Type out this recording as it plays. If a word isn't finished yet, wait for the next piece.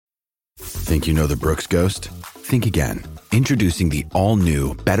Think you know the Brooks Ghost? Think again. Introducing the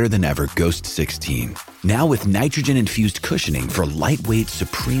all-new, better-than-ever Ghost 16. Now with nitrogen-infused cushioning for lightweight,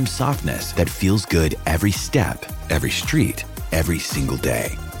 supreme softness that feels good every step, every street, every single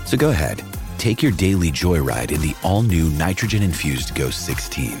day. So go ahead, take your daily joyride in the all-new nitrogen-infused Ghost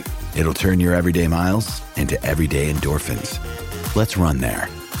 16. It'll turn your everyday miles into everyday endorphins. Let's run there.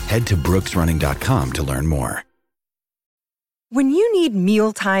 Head to brooksrunning.com to learn more. When you need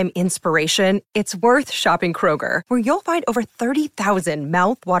mealtime inspiration, it's worth shopping Kroger, where you'll find over 30,000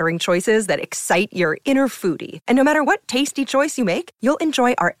 mouth-watering choices that excite your inner foodie. And no matter what tasty choice you make, you'll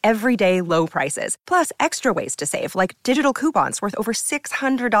enjoy our everyday low prices, plus extra ways to save, like digital coupons worth over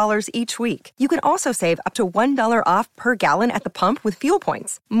 $600 each week. You can also save up to $1 off per gallon at the pump with fuel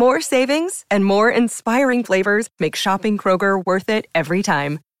points. More savings and more inspiring flavors make shopping Kroger worth it every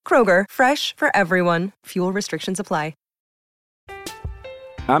time. Kroger, fresh for everyone. Fuel restrictions apply.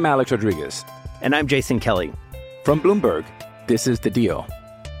 I'm Alex Rodriguez. And I'm Jason Kelly. From Bloomberg, this is The Deal.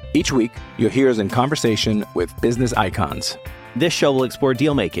 Each week, you'll hear us in conversation with business icons. This show will explore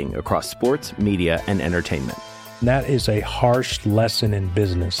deal-making across sports, media, and entertainment. That is a harsh lesson in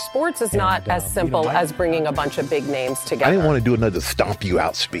business. Sports is not as simple as bringing a bunch of big names together. I didn't want to do another stomp you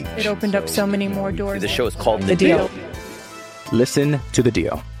out speech. It opened up so many more doors. The show is called The Deal. Listen to The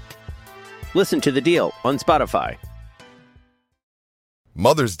Deal. Listen to The Deal on Spotify.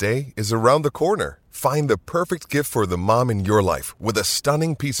 Mother's Day is around the corner. Find the perfect gift for the mom in your life with a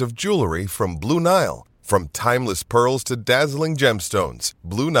stunning piece of jewelry from Blue Nile. From timeless pearls to dazzling gemstones,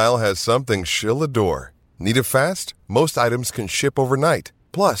 Blue Nile has something she'll adore. Need it fast? Most items can ship overnight.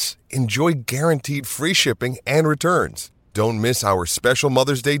 Plus, enjoy guaranteed free shipping and returns. Don't miss our special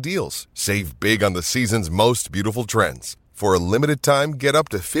Mother's Day deals. Save big on the season's most beautiful trends. For a limited time, get up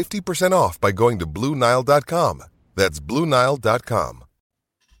to 50% off by going to BlueNile.com. That's BlueNile.com.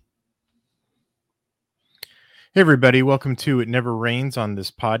 Hey everybody, welcome to It Never Rains on this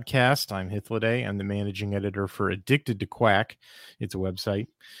podcast. I'm Hythloday. I'm the managing editor for Addicted to Quack. It's a website.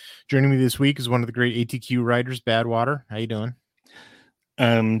 Joining me this week is one of the great ATQ writers, Badwater. How you doing?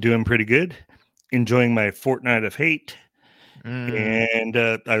 I'm doing pretty good. Enjoying my fortnight of hate. And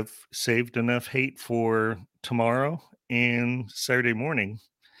I've saved enough hate for tomorrow and Saturday morning.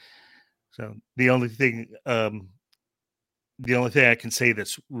 So the only thing I can say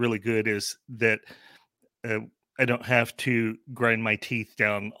that's really good is that I don't have to grind my teeth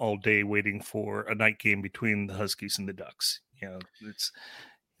down all day waiting for a night game between the Huskies and the Ducks. You know,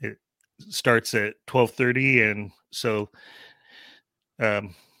 it starts at 12:30, and so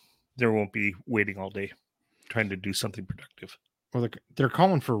there won't be waiting all day trying to do something productive. Well, they're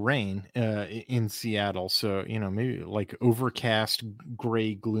calling for rain in Seattle, so maybe like overcast,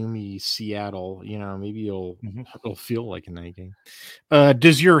 gray, gloomy Seattle. Maybe it'll feel like a night game.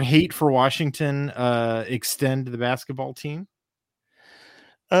 Does your hate for Washington extend to the basketball team?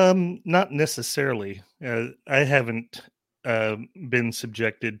 Not necessarily. I haven't been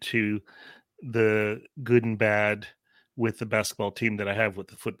subjected to the good and bad with the basketball team that I have with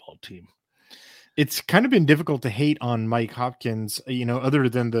the football team. It's kind of been difficult to hate on Mike Hopkins, other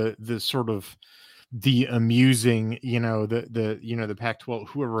than the sort of the amusing, the Pac-12,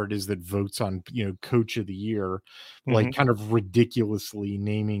 whoever it is that votes on, coach of the year, like kind of ridiculously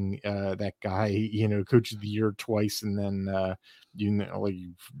naming that guy, coach of the year twice. And then, like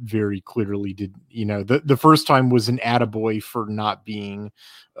very clearly did, the first time was an attaboy for not being,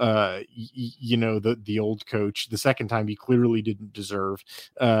 the old coach. The second time he clearly didn't deserve,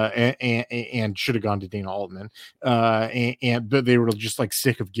 and should have gone to Dana Altman. But they were just like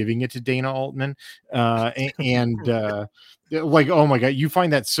sick of giving it to Dana Altman. Like, oh my God, you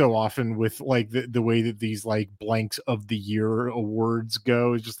find that so often with like the way that these like blanks of the year awards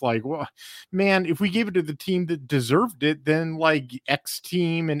go. It's just like, well, man, if we gave it to the team that deserved it, then like X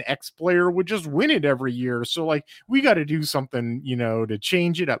team and X player would just win it every year. So like, we got to do something, to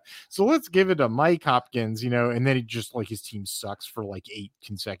change it up. So let's give it to Mike Hopkins, and then it just like his team sucks for like 8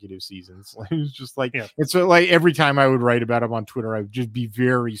 consecutive seasons. It's just like, and so like every time I would write about him on Twitter, I would just be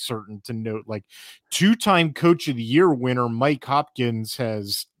very certain to note like 2-time coach of the year winner Mike Hopkins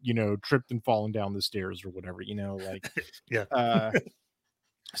has, tripped and fallen down the stairs or whatever,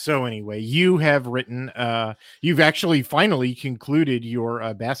 So anyway, you have written, you've actually finally concluded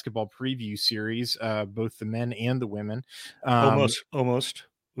your basketball preview series, both the men and the women. Almost.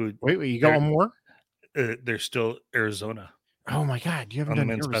 Wait, you got one more? There's still Arizona. Oh my God, you haven't done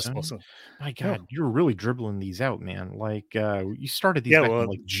men's basketball. My God, you're really dribbling these out, man. Like you started these back in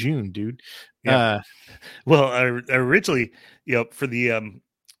like June, dude. Yeah. Well, I originally, for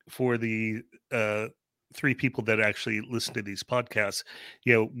the 3 people that actually listen to these podcasts,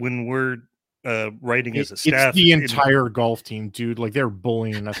 when we're writing as a staff. It's the entire golf team, dude. Like they're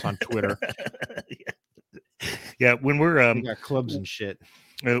bullying us on Twitter. Yeah, when we're we got clubs and shit.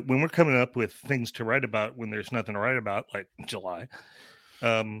 When we're coming up with things to write about when there's nothing to write about, like July,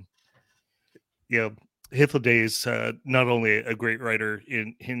 Hythloday is not only a great writer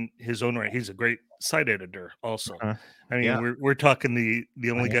in his own right, he's a great site editor also. I mean, we're talking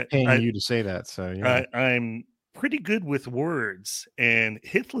the only guy paying you to say that, so yeah. I'm pretty good with words, and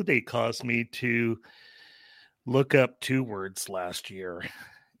Hythloday caused me to look up 2 words last year,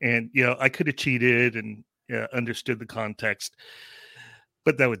 and I could have cheated and understood the context,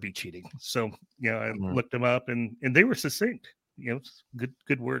 but that would be cheating. So I looked them up, and they were succinct.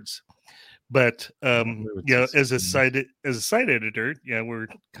 Good words. But as a site editor, we're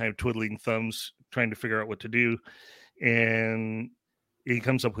kind of twiddling thumbs trying to figure out what to do, and he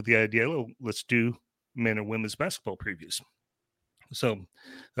comes up with the idea, well, let's do men and women's basketball previews. So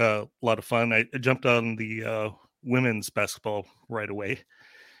a lot of fun. I jumped on the women's basketball right away,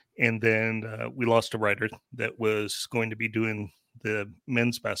 and then we lost a writer that was going to be doing the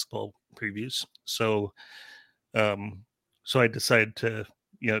men's basketball previews. So I decided to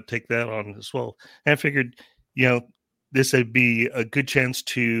take that on as well. And I figured, this would be a good chance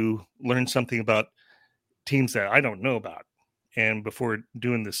to learn something about teams that I don't know about. And before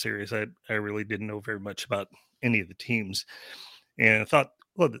doing this series, I really didn't know very much about any of the teams. And I thought,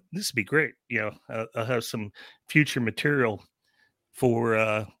 well, this would be great. I'll have some future material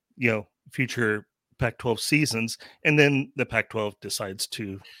for, future Pac-12 seasons, and then the Pac-12 decides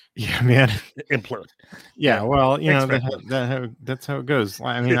to implode. Well, that's how it goes.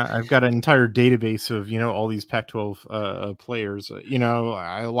 I mean, I've got an entire database of all these Pac-12 players.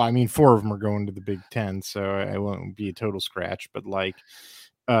 I mean, 4 of them are going to the Big Ten, so I won't be a total scratch. But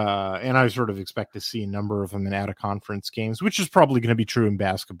and I sort of expect to see a number of them in out-of-conference games, which is probably going to be true in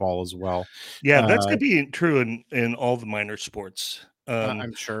basketball as well. Yeah, that's going to be true in all the minor sports.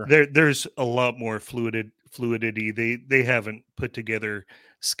 I'm sure there's a lot more fluidity. They haven't put together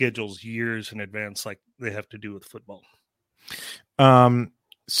schedules years in advance like they have to do with football.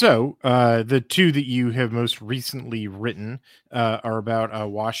 So the 2 that you have most recently written are about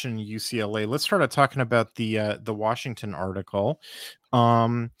Washington, UCLA. Let's start out talking about the Washington article.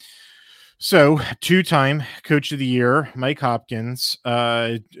 So 2-time coach of the year, Mike Hopkins,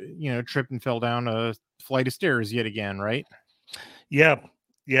 tripped and fell down a flight of stairs yet again, right? Yeah.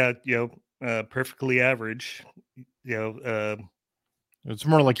 Perfectly average. It's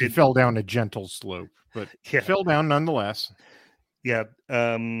more like he fell down a gentle slope, but fell down nonetheless. Yeah.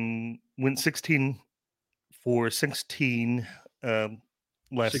 Went 16 for 16 last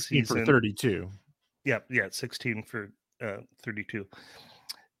 16 season. For 32. Yeah, 16 for 32.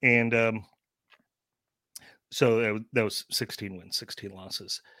 And so that was 16 wins, 16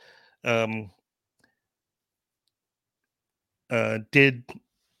 losses. Did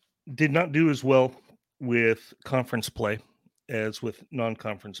not do as well with conference play as with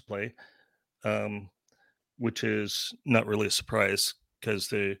non-conference play, which is not really a surprise because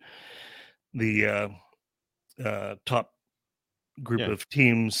the top group of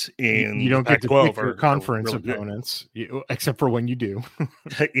teams in you don't get to pick your conference really opponents, except for when you do.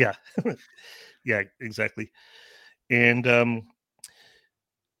 Yeah, exactly. And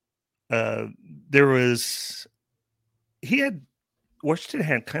Washington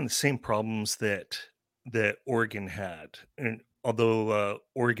had kind of the same problems that Oregon had, and although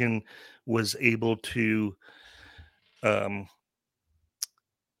Oregon was able to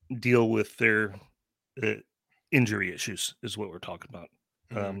deal with their injury issues, is what we're talking about.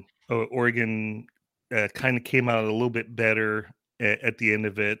 Oregon kind of came out a little bit better at the end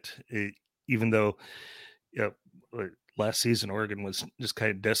of it, even though last season Oregon was just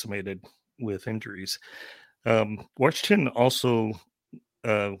kind of decimated with injuries. Washington also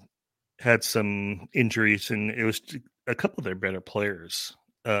had some injuries, and it was a couple of their better players.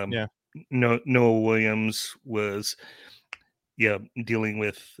 Noah Williams was dealing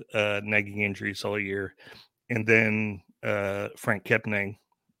with nagging injuries all year, and then Frank Kepnang,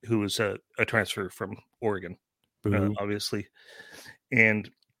 who was a transfer from Oregon, obviously, and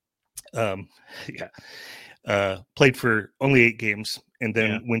played for only 8 games and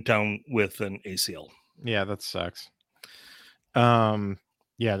then went down with an ACL. Yeah, that sucks.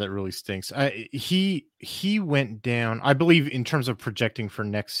 Yeah, that really stinks. He went down, I believe, in terms of projecting for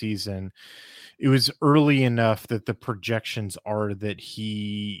next season. It was early enough that the projections are that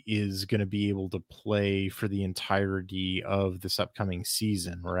he is going to be able to play for the entirety of this upcoming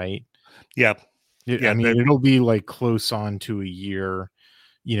season, right? Yeah. I mean, it'll be like close on to a year,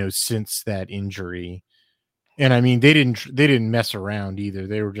 since that injury. And I mean, they didn't mess around either.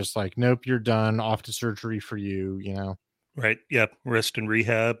 They were just like, nope, you're done. Off to surgery for you. You know. Right. Yeah. Rest and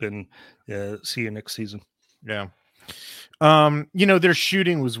rehab, and see you next season. Yeah. Their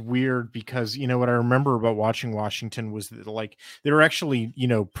shooting was weird because, what I remember about watching Washington was that, like, they were actually,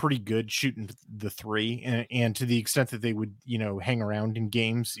 pretty good shooting the three. And to the extent that they would, hang around in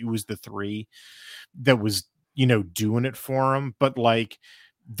games, it was the three that was, doing it for them. But, like,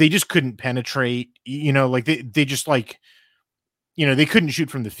 they just couldn't penetrate, like they just, like, they couldn't shoot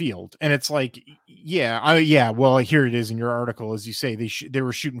from the field. And it's like, well, here it is in your article, as you say, they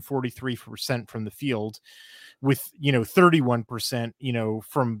were shooting 43% from the field with 31%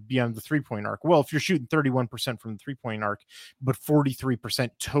 from beyond the 3-point arc. Well, if you're shooting 31% from the 3-point arc but 43%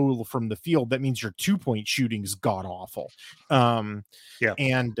 total from the field, that means your 2-point shooting is god awful. That's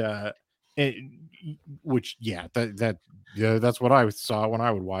what I saw when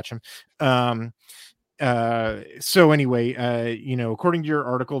I would watch him. So anyway, according to your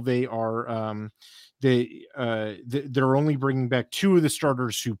article, they are they're only bringing back 2 of the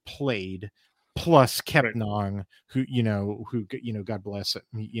starters who played, plus Kepnang, who God bless it,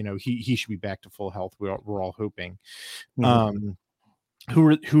 he should be back to full health. We're all hoping. Who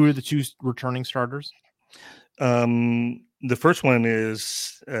are the 2 returning starters? The first one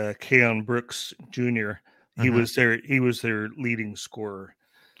is Keon Brooks Jr. He was their leading scorer.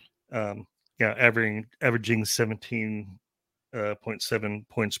 Averaging 17.7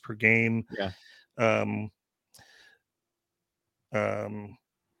 points per game.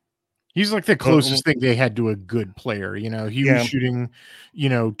 He's like the closest thing they had to a good player. He was shooting,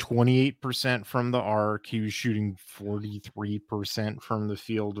 28% from the arc. He was shooting 43% from the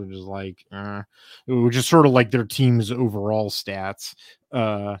field, which is like, which is sort of like their team's overall stats.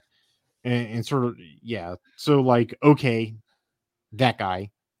 And sort of, So like, okay, that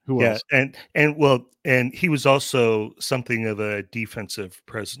guy. Who else? And he was also something of a defensive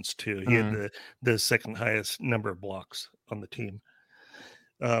presence too. He had the second highest number of blocks on the team.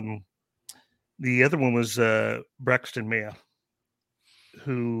 The other one was Braxton Maya,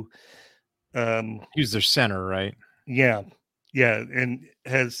 who he was their center, right? Yeah, and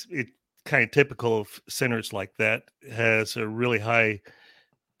has it kind of typical of centers like that, has a really high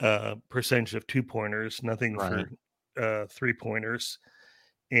percentage of 2-pointers, nothing for 3-pointers,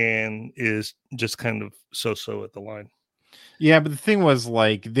 and is just kind of so at the line. Yeah, but the thing was,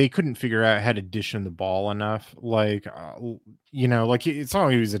 like, they couldn't figure out how to dish him the ball enough. Like, like, it's not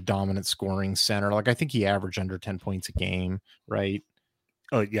like he was a dominant scoring center. Like, I think he averaged under 10 points a game, right?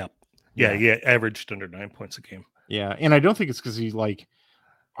 Oh, yeah. Yeah, averaged under 9 points a game. Yeah, and I don't think it's because he, like,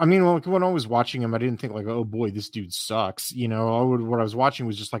 I mean, like, when I was watching him, I didn't think like, oh boy, this dude sucks. What I was watching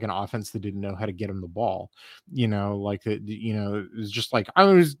was just like an offense that didn't know how to get him the ball. Like that. It was just like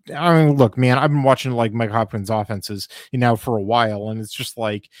look, man, I've been watching like Mike Hopkins offenses for a while, and it's just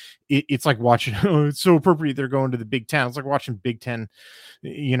like it's like watching. Oh, it's so appropriate they're going to the Big Ten. It's like watching Big Ten.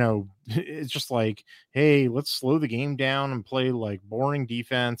 It's just like, hey, let's slow the game down and play like boring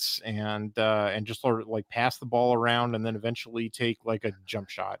defense and just sort of like pass the ball around and then eventually take like a jump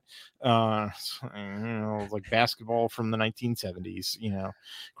shot. Like basketball from the 1970s.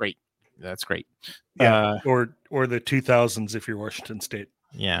 Great. That's great. Yeah, or the 2000s if you're Washington State.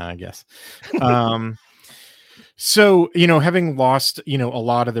 Yeah, I guess. So, having lost, a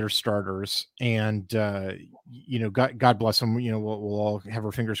lot of their starters, and God bless them, we'll all have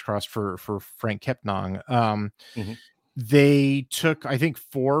our fingers crossed for Frank Kepnang. They took, I think,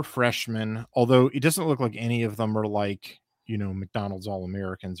 4 freshmen, although it doesn't look like any of them are like, McDonald's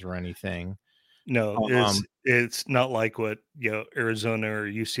All-Americans or anything. No, it's not like what Arizona or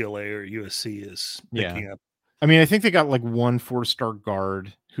UCLA or USC is picking up. I mean, I think they got like 1 4-star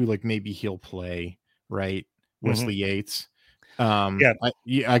guard who like maybe he'll play, right? Wesley Yates.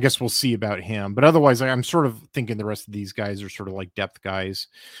 I guess we'll see about him, but otherwise I'm sort of thinking the rest of these guys are sort of like depth guys,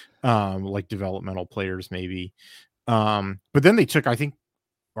 like developmental players maybe. But then they took, I think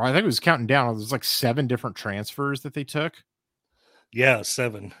it was counting down. There's like 7 different transfers that they took. Yeah,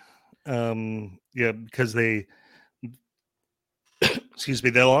 7. Because they excuse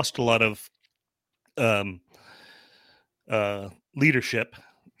me, they lost a lot of leadership,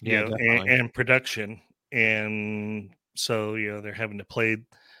 and production. And so, they're having to play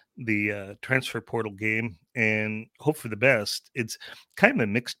the transfer portal game and hope for the best. It's kind of a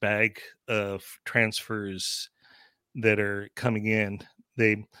mixed bag of transfers that are coming in.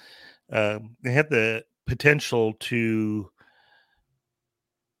 They have the potential to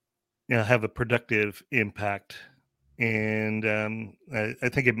have a productive impact. And I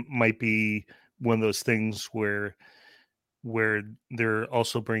think it might be one of those things where they're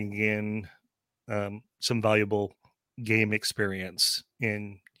also bringing in some valuable game experience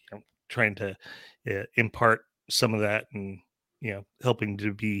in trying to impart some of that, and helping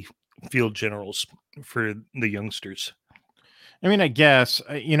to be field generals for the youngsters. I mean, I guess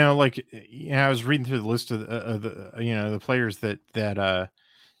I was reading through the list of the players that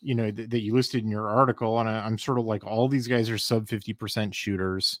you listed in your article, and I'm sort of like, all these guys are sub 50%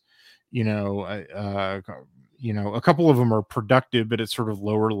 shooters. A couple of them are productive, but at sort of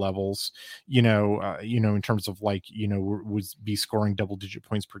lower levels. In terms of would be scoring double-digit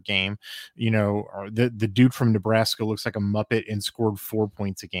points per game. The dude from Nebraska looks like a Muppet and scored 4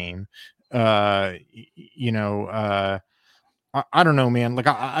 points a game. I don't know, man. Like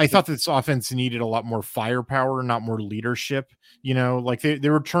I thought this offense needed a lot more firepower, not more leadership. They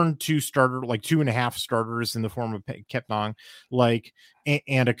returned 2.5 starters in the form of Kepnang,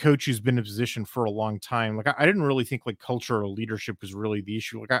 and a coach who's been in position for a long time. I didn't really think culture or leadership was really the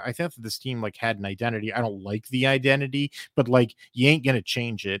issue. I thought that this team had an identity. I don't like the identity, but you ain't gonna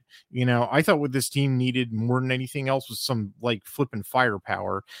change it. I thought what this team needed more than anything else was some flipping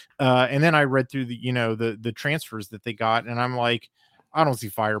firepower. And then I read through the transfers that they got, and I'm like, I don't see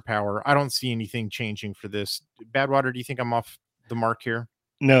firepower. I don't see anything changing for this. Badwater, do you think I'm off the mark here?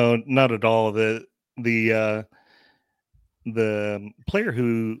 No, not at all. The player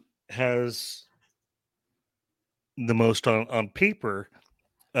who has the most on paper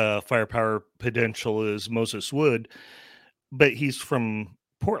firepower potential is Moses Wood, but he's from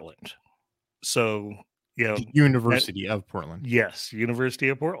Portland. So, University of Portland. Yes, University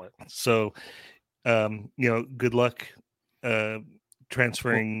of Portland. So, good luck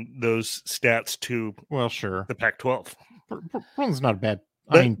transferring those stats to the Pac-12. Portland's not a bad.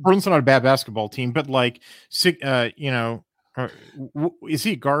 Portland's not a bad basketball team, but is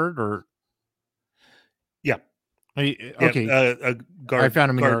he a guard or? Yeah. Okay. A guard. I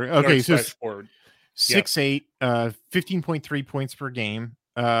found him in guard. Okay, so 6'8", 15.3 points per game,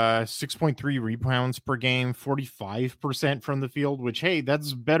 6.3 rebounds per game, 45% from the field, which, hey,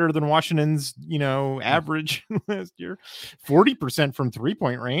 that's better than Washington's, average last year. 40% from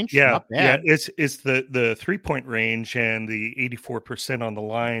 3-point range. Yeah. Not bad. Yeah. It's the 3-point range and the 84% on the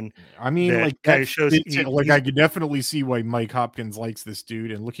line. I mean, that shows I could definitely see why Mike Hopkins likes this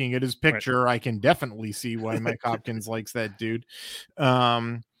dude, and looking at his picture, right. I can definitely see why Mike Hopkins likes that dude.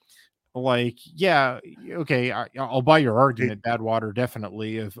 Okay, I'll buy your argument, Badwater,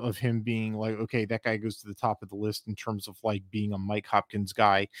 definitely, of him being okay, that guy goes to the top of the list in terms of being a Mike Hopkins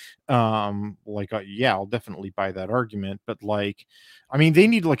guy. I'll definitely buy that argument, but they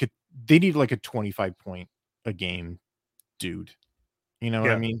need a 25 point a game dude. What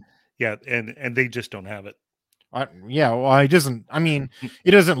I mean? Yeah, and they just don't have it. It doesn't. I mean,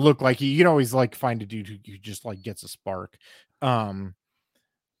 it doesn't look like you can always find a dude who just gets a spark.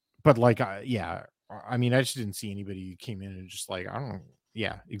 But I mean, I just didn't see anybody who came in and just I don't know.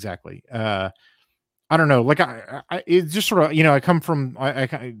 Yeah, exactly. I don't know. I it's just sort of, I come from,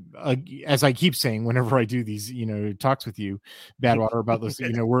 I as I keep saying, whenever I do these, talks with you, Badwater, about this,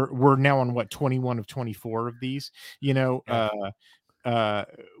 we're now on 21 of 24 of these,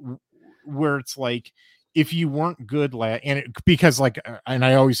 where it's if you weren't good, because and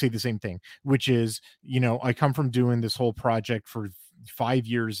I always say the same thing, which is, I come from doing this whole project for 5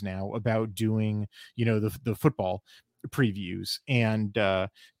 years now about doing, the football previews, and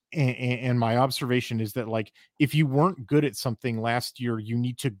my observation is that if you weren't good at something last year, you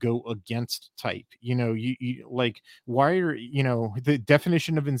need to go against type. You why are the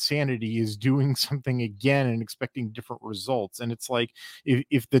definition of insanity is doing something again and expecting different results. And it's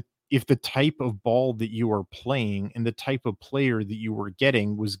if the type of ball that you are playing and the type of player that you were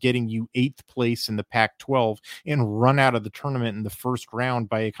getting was getting you 8th place in the Pac-12 and run out of the tournament in the first round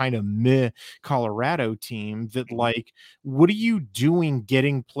by a kind of meh Colorado team, that what are you doing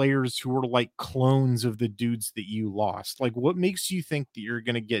getting players who are clones of the dudes that you lost? What makes you think that you're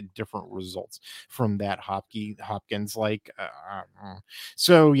going to get different results from that Hopkins?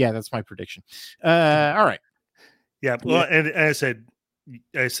 So yeah, that's my prediction. All right. Yeah. Well, and I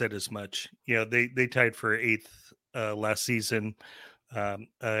said as much. They tied for 8th last season.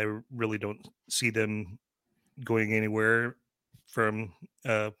 I really don't see them going anywhere from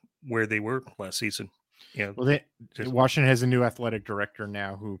where they were last season. Well, Washington has a new athletic director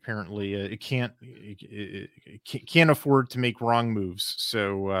now who apparently can't afford to make wrong moves.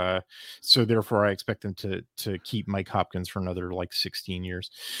 So therefore, I expect them to keep Mike Hopkins for another 16 years.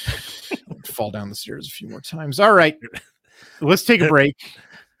 Fall down the stairs a few more times. All right. Let's take a break.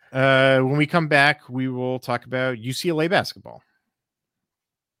 When we come back, we will talk about UCLA basketball.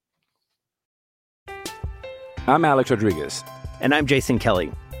 I'm Alex Rodriguez. And I'm Jason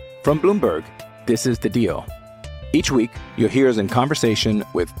Kelly. From Bloomberg, This is The Deal. Each week, you'll hear us in conversation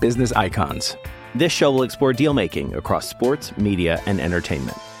with business icons. This show will explore deal making across sports, media, and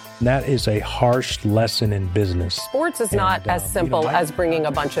entertainment. That is a harsh lesson in business. Sports is not as simple as bringing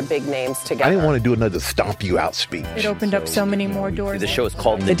a bunch of big names together. I didn't want to do another stomp you out speech. It opened up so many more doors. The show is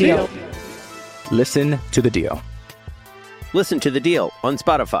called The Deal. Listen to The Deal. Listen to The Deal on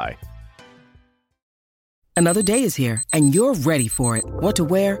Spotify. Another day is here, and you're ready for it. What to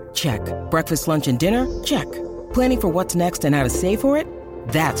wear? Check. Breakfast, lunch, and dinner? Check. Planning for what's next and how to save for it?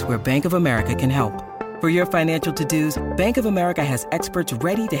 That's where Bank of America can help. For your financial to-dos, Bank of America has experts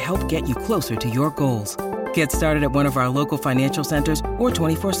ready to help get you closer to your goals. Get started at one of our local financial centers or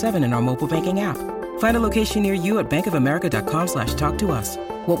 24/7 in our mobile banking app. Find a location near you at bankofamerica.com/talktous.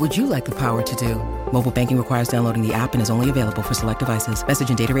 What would you like the power to do? Mobile banking requires downloading the app and is only available for select devices. Message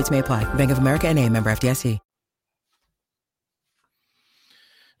and data rates may apply. Bank of America N.A., member FDIC.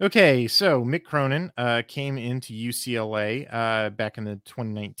 Okay, so Mick Cronin came into UCLA back in the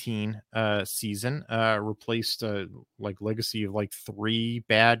 2019 season, replaced legacy of like 3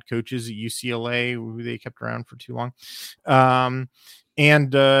 bad coaches at UCLA who they kept around for too long,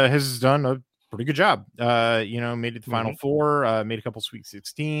 and has done a pretty good job. Made it the Final Four, made a couple Sweet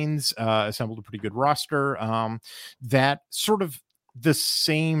 16s, assembled a pretty good roster. That sort of the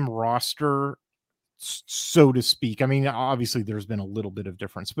same roster, so to speak. I mean, obviously there's been a little bit of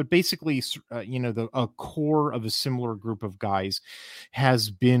difference, but basically, a core of a similar group of guys has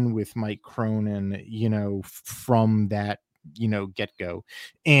been with Mike Cronin, from that, get-go.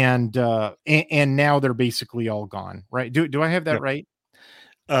 And now they're basically all gone, right? Do I have that right?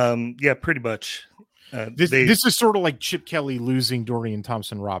 Yeah, pretty much. This is sort of like Chip Kelly losing Dorian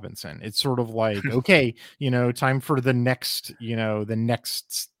Thompson-Robinson. It's sort of like, okay, time for the next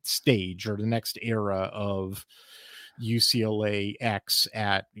stage or the next era of UCLA X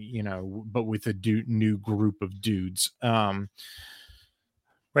at, but with a new group of dudes. Right.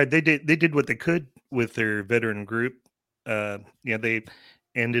 They did what they could with their veteran group. They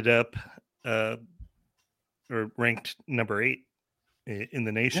ended up or ranked number 8 in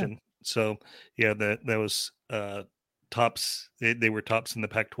the nation. Yeah. So that was tops. They were tops in the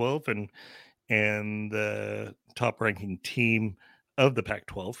Pac-12 and the top ranking team of the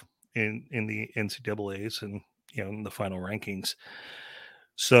Pac-12 in the NCAAs and in the final rankings.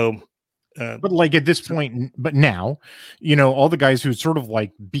 So, but like at this point, but now, all the guys who sort of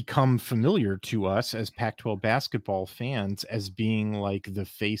like become familiar to us as Pac-12 basketball fans as being like the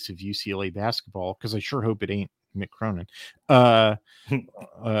face of UCLA basketball, because I sure hope it ain't Mick Cronin. He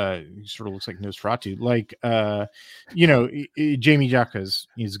sort of looks like Nosferatu. Like, Jamie Jacques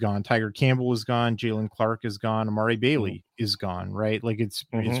is gone. Tiger Campbell is gone. Jalen Clark is gone. Amari Bailey is gone. Right? Like it's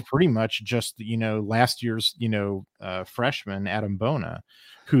pretty much just last year's freshman Adam Bona,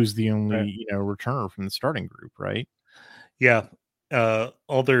 who's the only returner from the starting group. Right? Yeah.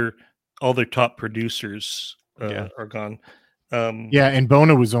 All their top producers are gone. And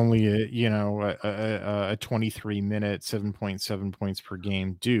Bona was only a 23-minute 7.7 points per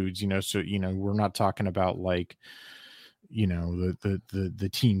game dudes, so we're not talking about like the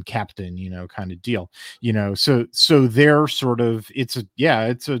team captain kind of deal, so they're sort of it's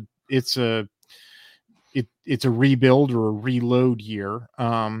a rebuild or a reload year.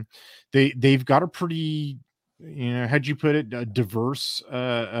 They've got a pretty, how'd you put it, a diverse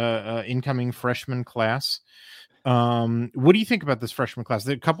incoming freshman class. What do you think about this freshman class?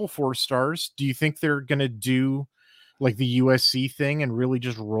 There are a couple 4-stars. Do you think they're going to do like the USC thing and really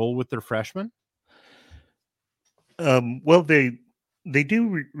just roll with their freshmen? Well, they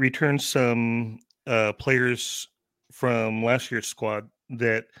do return some players from last year's squad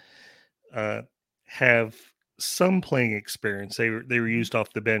that have some playing experience. They were used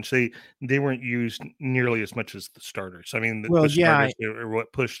off the bench. They weren't used nearly as much as the starters. I mean, the starters are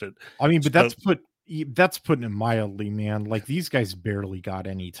what pushed it. I mean, but that's putting it mildly, man. Like these guys barely got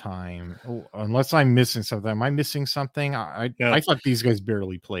any time, unless I'm missing something. Am I missing something? I thought these guys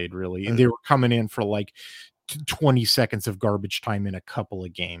barely played, really, and they were coming in for like 20 seconds of garbage time in a couple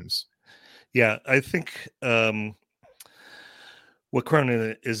of games. Yeah, I think what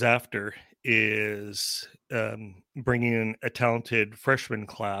Cronin is after is bringing in a talented freshman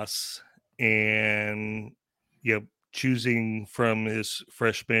class and choosing from his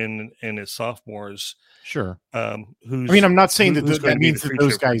freshmen and his sophomores. Sure. Who's, I mean, I'm not saying who's that means that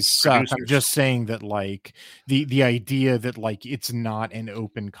those guys suck. producers. I'm just saying that like the idea that like it's not an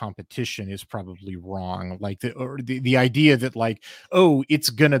open competition is probably wrong. Like the idea that like, oh, it's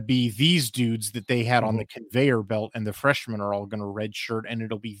gonna be these dudes that they had on the conveyor belt and the freshmen are all gonna redshirt and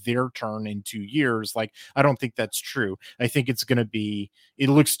it'll be their turn in 2 years. Like, I don't think that's true. I think it's gonna be, it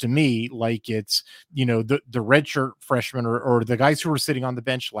looks to me like it's, you know, the redshirt freshmen or the guys who were sitting on the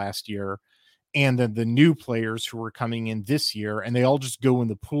bench last year, and then the new players who are coming in this year, and they all just go in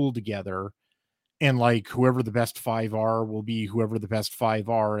the pool together, and like whoever the best 5 are will be whoever the best 5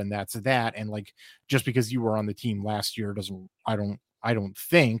 are, and that's that. And like, just because you were on the team last year doesn't, I don't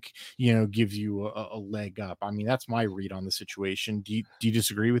think, you know, gives you a leg up. I mean, that's my read on the situation. Do you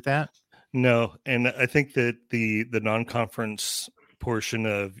disagree with that? No, and I think that the non-conference portion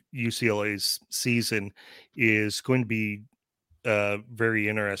of UCLA's season is going to be very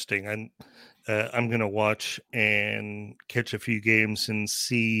interesting. I'm going to watch and catch a few games and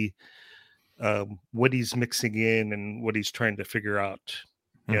see what he's mixing in and what he's trying to figure out,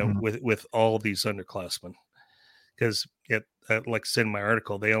 you know, with all these underclassmen. Because, like I said in my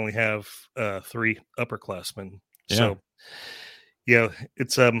article, they only have 3 upperclassmen. Yeah. So, yeah,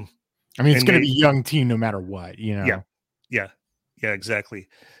 it's I mean, it's going to be a young team no matter what, you know. Yeah, exactly.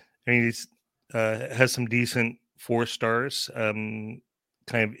 I mean, he's has some decent 4 stars.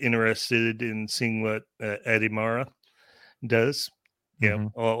 Kind of interested in seeing what Adimara does. Yeah,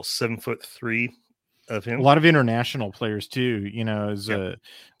 all 7'3" of him. A lot of international players too. You know, as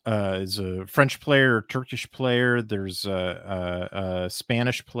a French player, Turkish player. There's a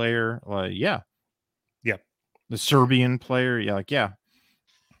Spanish player. Yeah. The Serbian player. Yeah.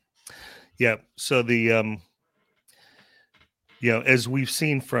 So the as we've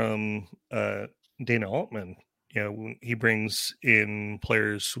seen from Dana Altman, you know, he brings in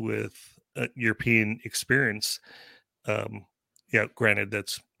players with European experience. Granted,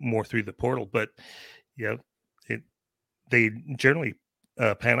 that's more through the portal, but they generally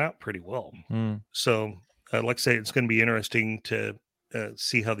pan out pretty well. So, like I say, it's going to be interesting to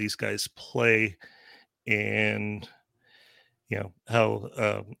see how these guys play, and you know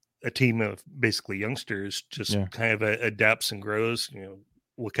how a team of basically youngsters just kind of adapts and grows. You know,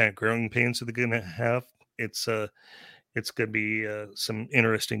 what kind of growing pains are they going to have? It's going to be some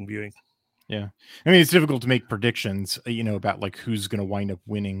interesting viewing. Yeah. I mean, it's difficult to make predictions, you know, about like who's going to wind up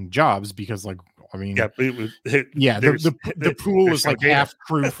winning jobs because, like, I mean, the pool is like half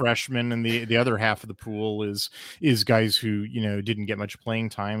true freshmen, and the other half of the pool is guys who, you know, didn't get much playing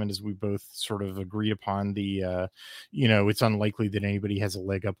time. And as we both sort of agreed upon, you know, it's unlikely that anybody has a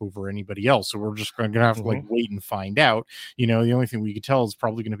leg up over anybody else. So we're just going to have to like wait and find out. You know, the only thing we could tell is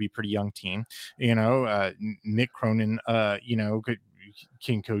probably going to be a pretty young team. You know, Nick Cronin, you know,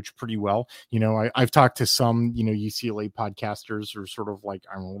 can coach pretty well. You know, I've talked to some, you know, UCLA podcasters who are sort of like,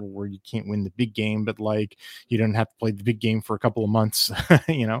 I'm a little worried you can't win the big game, but like, you don't have to play the big game for a couple of months.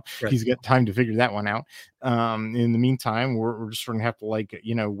 You know, he's got time to figure that one out. In the meantime, we're just going to have to like,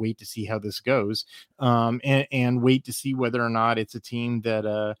 you know, wait to see how this goes, and wait to see whether or not it's a team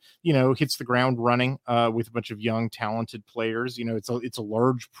that, you know, hits the ground running with a bunch of young, talented players. You know, it's a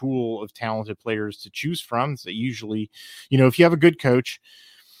large pool of talented players to choose from. So usually, you know, if you have a good coach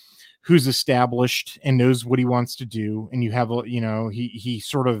who's established and knows what he wants to do, and you have a, you know, he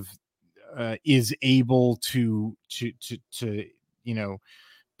sort of is able to you know,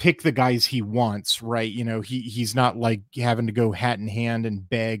 pick the guys he wants, right? You know, he's not like having to go hat in hand and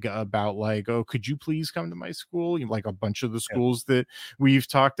beg about like, oh, could you please come to my school? Like a bunch of the schools that we've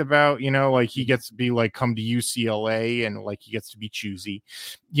talked about, you know, like he gets to be like, come to UCLA, and like he gets to be choosy,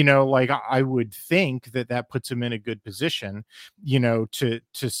 you know, like I would think that puts him in a good position, you know, to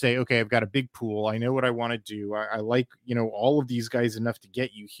say, okay, I've got a big pool. I know what I want to do. I like, you know, all of these guys enough to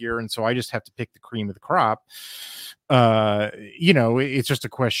get you here. And so I just have to pick the cream of the crop. You know, it's just a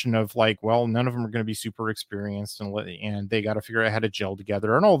question of like, well, none of them are going to be super experienced, and they got to figure out how to gel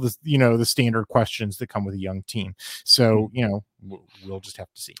together, and all this, you know, the standard questions that come with a young team. So, you know, we'll just have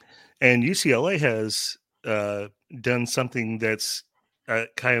to see. And UCLA has done something that's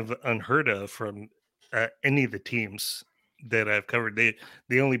kind of unheard of from any of the teams that I've covered. They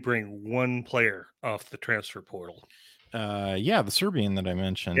only bring one player off the transfer portal. The Serbian that I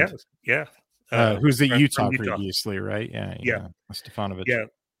mentioned. Yeah. Who's at Utah previously, right? Yeah. Stefanovic. Yeah.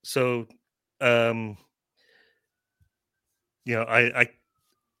 So, you know, I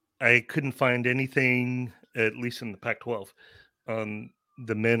couldn't find anything, at least in the Pac-12, on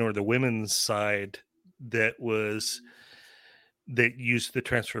the men or the women's side that used the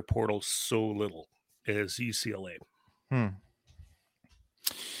transfer portal so little as UCLA.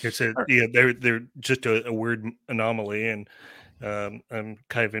 It's they're just a weird anomaly, and I'm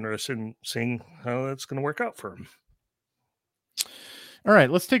kind of interested in seeing how that's going to work out for him. All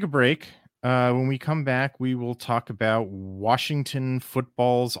right, let's take a break. When we come back, we will talk about Washington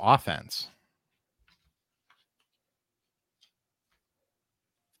football's offense.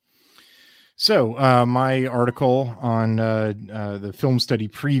 So my article on the film study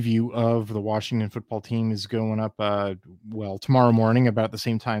preview of the Washington football team is going up, tomorrow morning, about the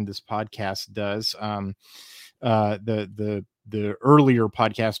same time this podcast does. The earlier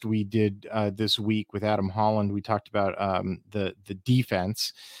podcast we did this week with Adam Holland, we talked about the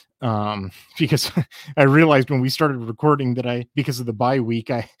defense, because I realized when we started recording that because of the bye week,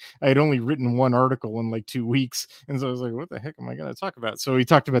 I had only written one article in like 2 weeks. And so I was like, what the heck am I going to talk about? So we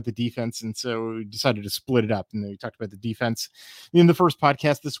talked about the defense. And so we decided to split it up. And then we talked about the defense in the first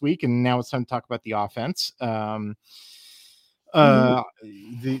podcast this week. And now it's time to talk about the offense. The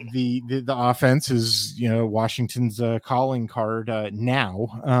offense is, Washington's calling card now,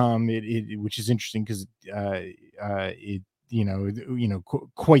 which is interesting because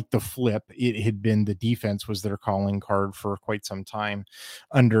quite the flip. It had been the defense was their calling card for quite some time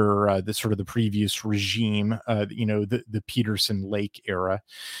under the sort of the previous regime, the Peterson Lake era.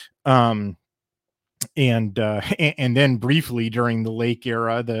 And then briefly during the Lake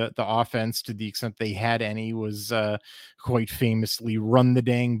era, the offense, to the extent they had any, was quite famously run the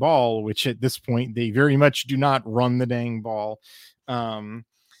dang ball, which at this point they very much do not run the dang ball.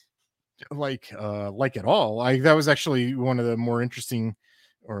 Like at all. That was actually one of the more interesting,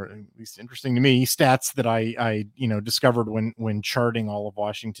 or at least interesting to me, stats that I discovered when charting all of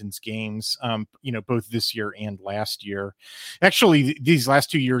Washington's games, both this year and last year. Actually, these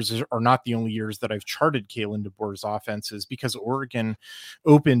last 2 years are not the only years that I've charted Kalen DeBoer's offenses, because Oregon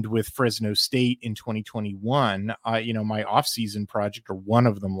opened with Fresno State in 2021. My off-season project, or one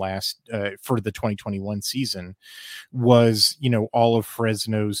of them for the 2021 season, was, all of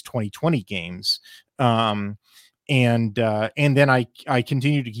Fresno's 2020 games. And then I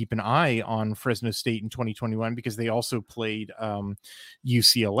continue to keep an eye on Fresno State in 2021 because they also played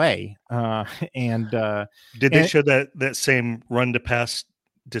UCLA. Did they show that same run to pass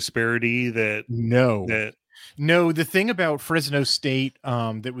disparity? No, the thing about Fresno State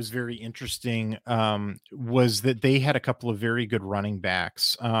that was very interesting was that they had a couple of very good running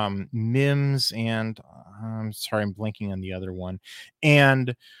backs, Mims, and I'm sorry, I'm blanking on the other one.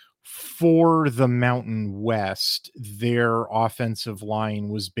 And for the Mountain West, their offensive line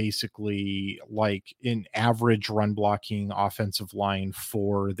was basically like an average run blocking offensive line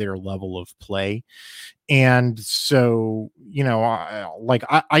for their level of play. And so,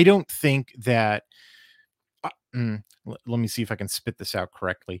 I don't think that, let me see if I can spit this out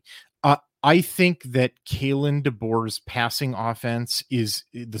correctly. I think that Kalen DeBoer's passing offense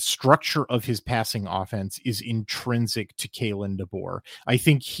the structure of his passing offense is intrinsic to Kalen DeBoer. I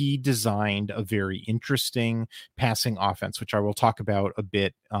think he designed a very interesting passing offense, which I will talk about a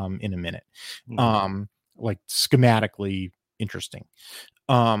bit in a minute. Like schematically interesting.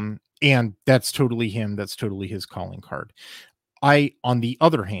 And that's totally him. That's totally his calling card. On the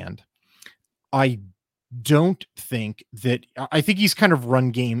other hand, I think he's kind of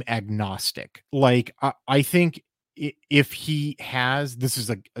run game agnostic. Like I think if he has, this is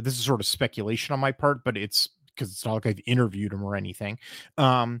sort of speculation on my part, but it's because it's not like I've interviewed him or anything.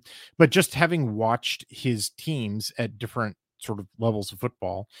 But just having watched his teams at different sort of levels of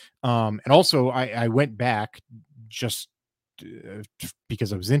football, and also I went back just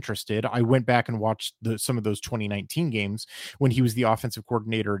because I was interested. I went back and watched some of those 2019 games when he was the offensive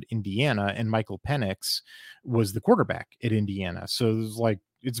coordinator at Indiana and Michael Penix was the quarterback at Indiana. So it was like,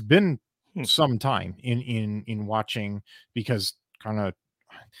 it's been some time in watching, because kind of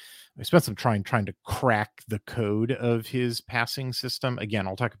I spent some trying to crack the code of his passing system. Again,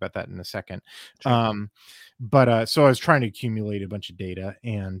 I'll talk about that in a second. Sure. So I was trying to accumulate a bunch of data,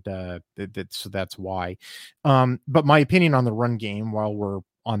 and so that's why. But my opinion on the run game, while we're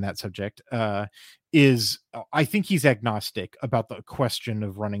on that subject, is I think he's agnostic about the question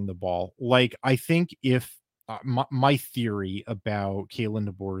of running the ball. Like, I think if my theory about Kalen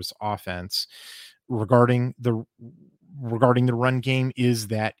DeBoer's offense regarding the run game is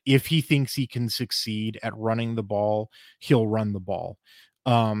that if he thinks he can succeed at running the ball, he'll run the ball.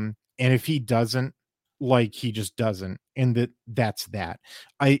 And if he doesn't, like, he just doesn't. And that's that.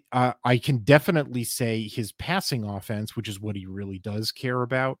 I can definitely say his passing offense, which is what he really does care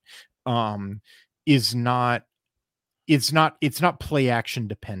about, it's not play action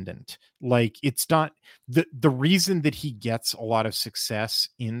dependent. Like, it's not the reason that he gets a lot of success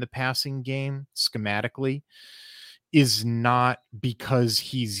in the passing game schematically is not because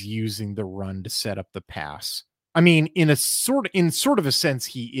he's using the run to set up the pass. I mean, in sort of a sense,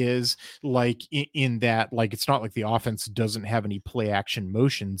 he is, like, in that, like, it's not like the offense doesn't have any play action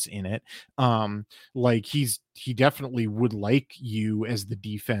motions in it. Like, he definitely would like you as the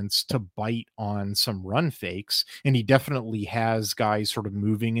defense to bite on some run fakes, and he definitely has guys sort of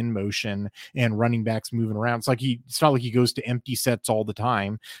moving in motion and running backs moving around. It's not like he goes to empty sets all the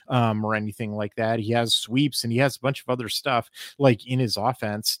time, or anything like that. He has sweeps and he has a bunch of other stuff, like, in his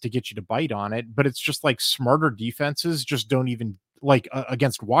offense to get you to bite on it. But it's just like smarter defenses just don't even, like,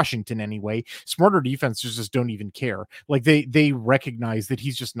 against Washington anyway, smarter defenses just don't even care. Like, they recognize that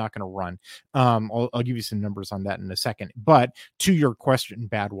he's just not going to run. I'll give you some numbers on that in a second. But to your question,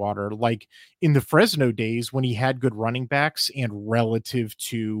 Badwater, like, in the Fresno days when he had good running backs and relative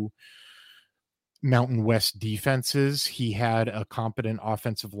to Mountain West defenses, he had a competent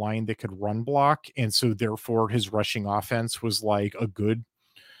offensive line that could run block. And so therefore his rushing offense was like a good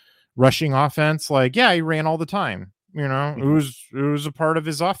rushing offense. Like, yeah, he ran all the time. It was a part of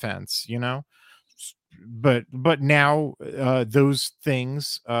his offense, but now those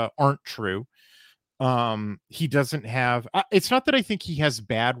things aren't true. He doesn't have, it's not that I think he has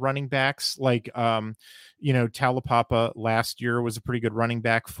bad running backs. Like, Talapapa last year was a pretty good running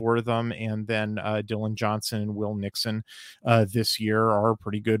back for them. And then Dylan Johnson and Will Nixon this year are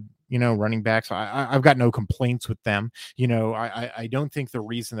pretty good, running backs. I've got no complaints with them. I don't think the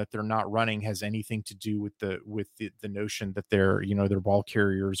reason that they're not running has anything to do with the notion that their ball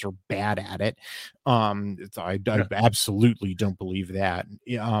carriers are bad at it. I absolutely don't believe that.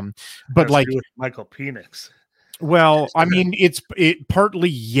 But like Michael Penix. Well, I mean, it partly,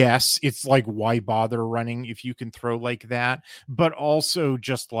 yes, it's like, why bother running if you can throw like that? But also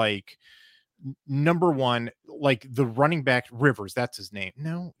just like, number one, like the running back Rivers, that's his name.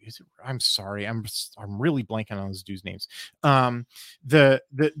 No, is it? I'm sorry. I'm really blanking on those dudes' names. The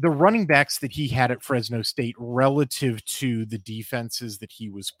running backs that he had at Fresno State relative to the defenses that he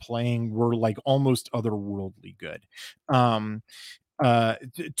was playing were like almost otherworldly good.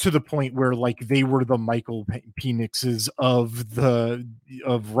 To the point where, like, they were the Michael Penixes of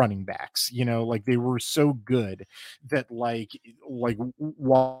running backs, like they were so good that like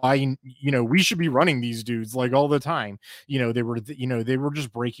why, we should be running these dudes like all the time. They were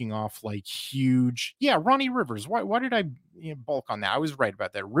just breaking off like huge. Yeah. Ronnie Rivers. Why did I bulk on that? I was right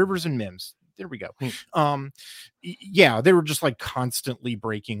about that. Rivers and Mims. There we go. Yeah, they were just like constantly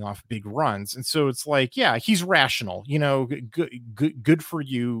breaking off big runs. And so it's like, yeah, he's rational, good for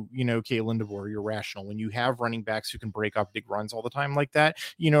you, Kalen DeBoer, you're rational. When you have running backs who can break off big runs all the time like that,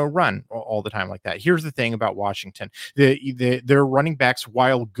 run all the time like that. Here's the thing about Washington. Their running backs,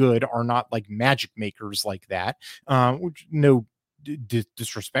 while good, are not like magic makers like that. Which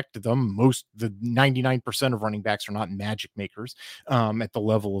disrespect to them, the 99% of running backs are not magic makers at the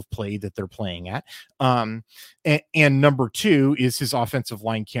level of play that they're playing at. And number two is his offensive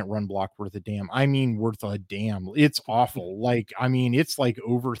line can't run block worth a damn. I mean, worth a damn. It's awful. Like, I mean, it's like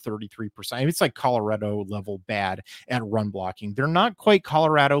over 33%. I mean, it's like Colorado level bad at run blocking. They're not quite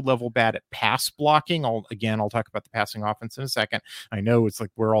Colorado level bad at pass blocking. I'll talk about the passing offense in a second. I know it's like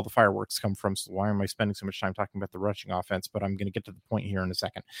where all the fireworks come from. So why am I spending so much time talking about the rushing offense? But I'm going to get to the point here in a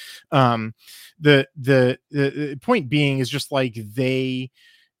second. The point being is just like they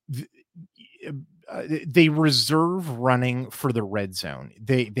reserve running for the red zone.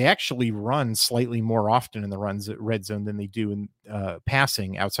 They actually run slightly more often in the red zone than they do in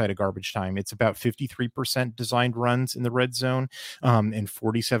passing outside of garbage time. It's about 53% designed runs in the red zone, and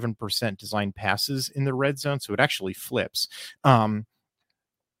 47% designed passes in the red zone. So it actually flips.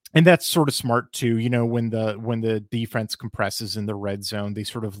 And that's sort of smart too. When the defense compresses in the red zone, they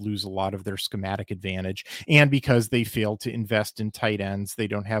sort of lose a lot of their schematic advantage. And because they fail to invest in tight ends, they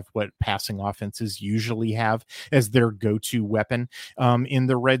don't have what passing offenses usually have as their go-to weapon in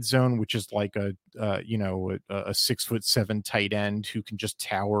the red zone, which is like a 6'7" tight end who can just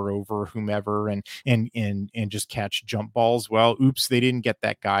tower over whomever and just catch jump balls. Well, oops, they didn't get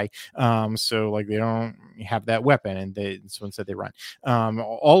that guy. So like they don't have that weapon, and so instead they run.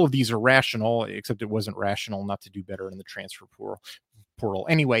 All of these are rational, except it wasn't rational not to do better in the transfer portal.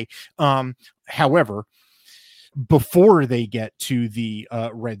 Anyway, however, before they get to the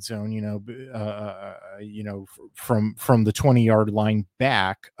red zone, from the 20-yard line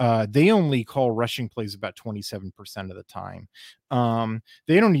back, they only call rushing plays about 27% of the time.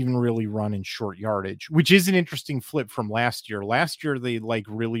 They don't even really run in short yardage, which is an interesting flip from last year. Last year, they like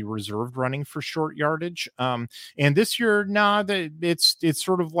really reserved running for short yardage. And this year, it's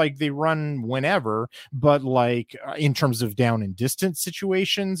sort of like they run whenever, but like in terms of down and distance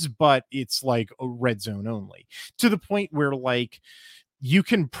situations, but it's like a red zone only. to the point where like you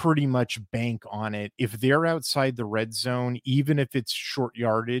can pretty much bank on it. If they're outside the red zone, even if it's short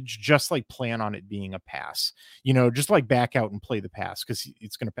yardage, just like plan on it being a pass, just like back out and play the pass, because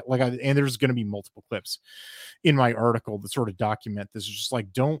it's going to and there's going to be multiple clips in my article that sort of document this. Is just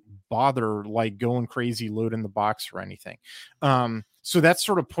like, don't bother like going crazy loading the box or anything. So that's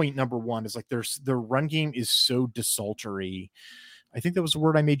sort of point number one, is like the run game is so desultory. I think that was the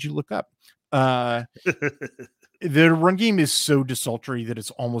word I made you look up. The run game is so desultory that it's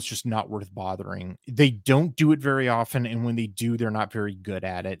almost just not worth bothering. They don't do it very often, and when they do, they're not very good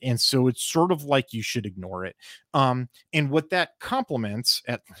at it. And so it's sort of like you should ignore it. And what that complements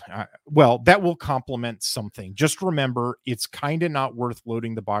that will complement something. Just remember, it's kind of not worth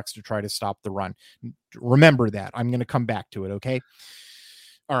loading the box to try to stop the run. Remember that. I'm going to come back to it. Okay.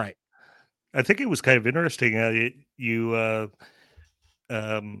 All right. I think it was kind of interesting. You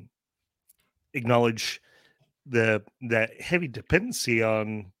acknowledge that heavy dependency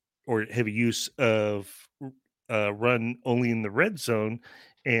on, or heavy use of run only in the red zone,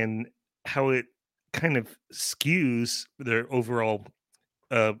 and how it kind of skews their overall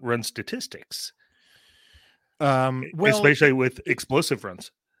run statistics. Especially with explosive runs.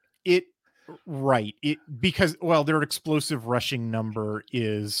 Because their explosive rushing number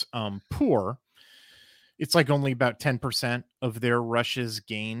is poor. It's like only about 10% of their rushes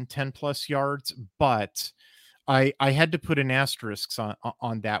gain 10 plus yards, but I had to put an asterisk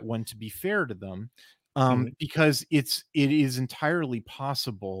on that one to be fair to them, because it is entirely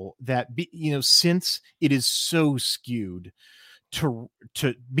possible that since it is so skewed to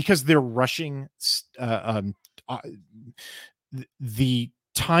because they're rushing the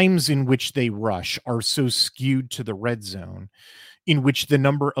times in which they rush are so skewed to the red zone, in which the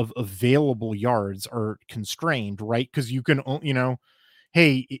number of available yards are constrained, right? Because you can,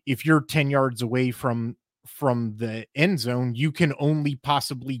 hey, if you're 10 yards away from the end zone, you can only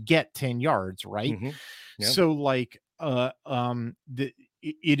possibly get 10 yards, right? Mm-hmm. Yeah. So like there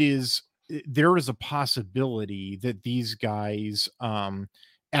is a possibility that these guys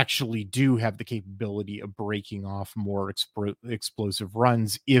actually do have the capability of breaking off more explosive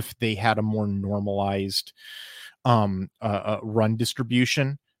runs if they had a more normalized run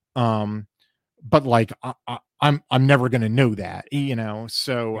distribution. But like I'm never going to know that,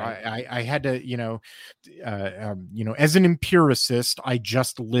 so right. I had to, as an empiricist, I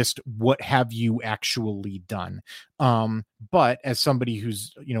just list what have you actually done. But as somebody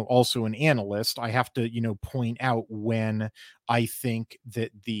who's, also an analyst, I have to, point out when I think that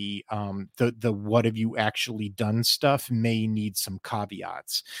the what have you actually done stuff may need some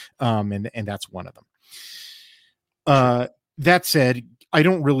caveats. And that's one of them. That said, I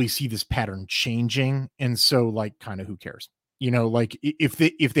don't really see this pattern changing. And so like, kind of who cares? Like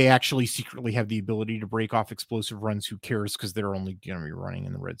if they actually secretly have the ability to break off explosive runs, who cares? Because they're only going to be running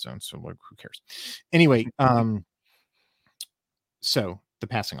in the red zone. So like, who cares? Anyway, so the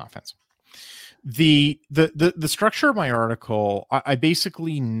passing offense, the structure of my article, I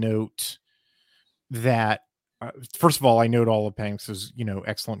basically note that first of all, I note all of Panix's,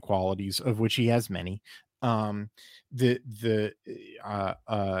 excellent qualities, of which he has many.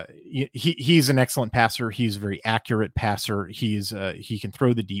 He's an excellent passer. He's a very accurate passer. He can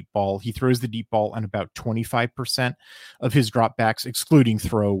throw the deep ball. He throws the deep ball on about 25% of his dropbacks, excluding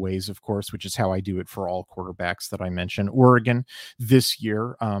throwaways, of course, which is how I do it for all quarterbacks that I mentioned. Oregon this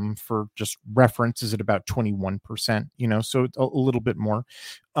year, for just reference, is at about 21%, so a little bit more.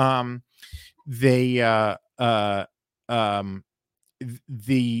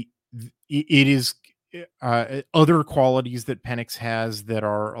 It is other qualities that Penix has that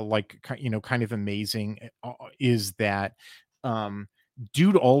are like, kind of amazing, is that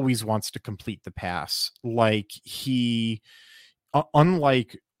dude always wants to complete the pass. Like he,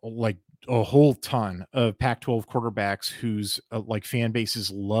 unlike like a whole ton of Pac-12 quarterbacks whose like fan bases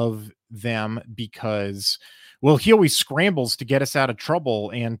love them because, well, he always scrambles to get us out of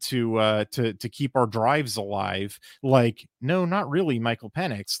trouble and to keep our drives alive. Like, no, not really, Michael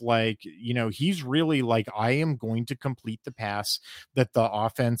Penix. Like, he's really like, I am going to complete the pass that the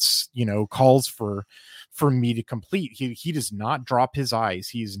offense, calls for me to complete. He does not drop his eyes.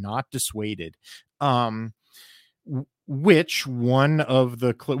 He's not dissuaded. Which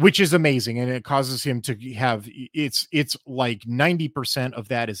is amazing, and it causes him to have it's like 90% of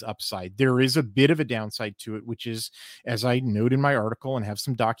that is upside. There is a bit of a downside to it, which is, as I note in my article and have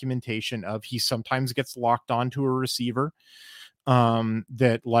some documentation of, he sometimes gets locked onto a receiver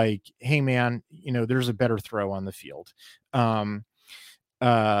that like, hey man, there's a better throw on the field. I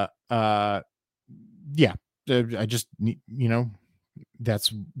just,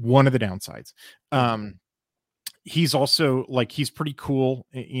 that's one of the downsides. He's also like, he's pretty cool,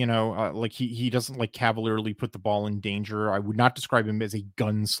 like he doesn't like cavalierly put the ball in danger. I would not describe him as a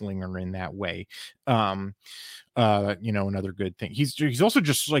gunslinger in that way. Another good thing. He's also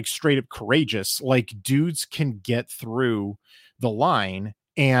just like straight up courageous. Like dudes can get through the line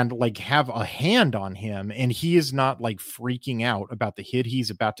and like have a hand on him, and he is not like freaking out about the hit he's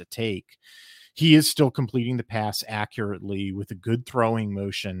about to take. He is still completing the pass accurately with a good throwing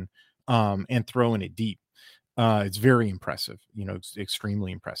motion, and throwing it deep. It's very impressive, it's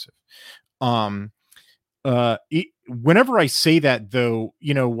extremely impressive. Whenever I say that though,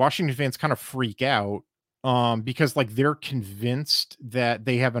 Washington fans kind of freak out, because like they're convinced that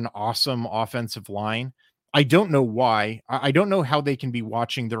they have an awesome offensive line. I don't know why. I don't know how they can be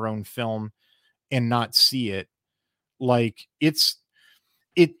watching their own film and not see it. Like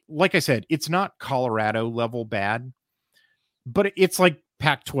like I said, it's not Colorado level bad, but it's like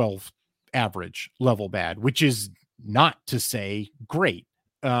Pac-12 average level bad, which is not to say great.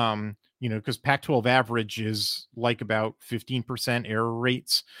 Because Pac-12 average is like about 15% error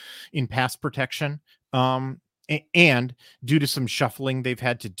rates in pass protection. And due to some shuffling they've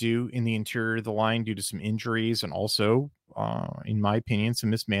had to do in the interior of the line due to some injuries, and also, in my opinion, some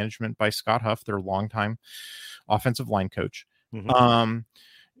mismanagement by Scott Huff, their longtime offensive line coach. Mm-hmm.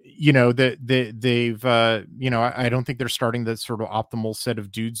 They've I don't think they're starting the sort of optimal set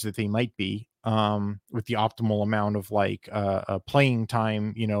of dudes that they might be, with the optimal amount of like playing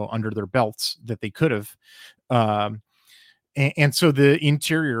time, under their belts that they could have. And so the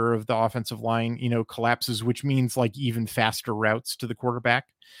interior of the offensive line, collapses, which means like even faster routes to the quarterback,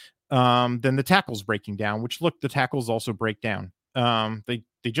 than the tackles breaking down, which the tackles also break down. They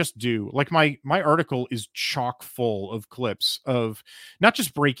just do. Like my article is chock full of clips of not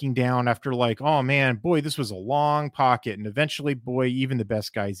just breaking down after like, oh man, boy, this was a long pocket. And eventually, boy, even the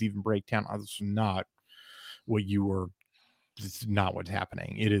best guys even break down. Oh, this is not what you were. It's not what's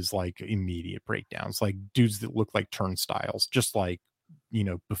happening. It is like immediate breakdowns, like dudes that look like turnstiles, just like,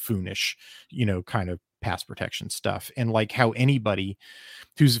 buffoonish, kind of pass protection stuff. And like how anybody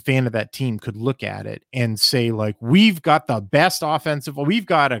who's a fan of that team could look at it and say like, we've got the best we've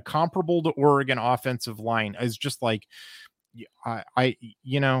got a comparable to Oregon offensive line, is just like,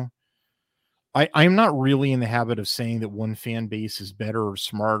 I'm not really in the habit of saying that one fan base is better or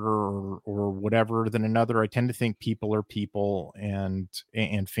smarter or whatever than another. I tend to think people are people, and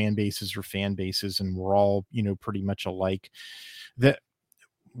fan bases are fan bases, and we're all, pretty much alike. That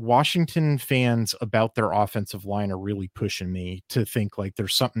Washington fans about their offensive line are really pushing me to think like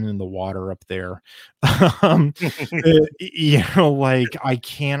there's something in the water up there. Like I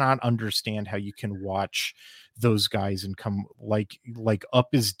cannot understand how you can watch those guys and come like up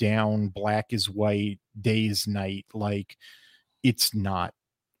is down, black is white, day is night. Like it's not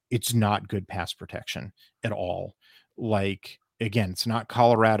good pass protection at all. Like, again, it's not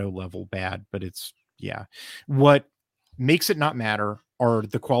Colorado level bad, but what makes it not matter are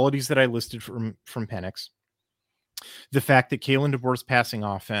the qualities that I listed from Penix. The fact that Kalen DeBoer's passing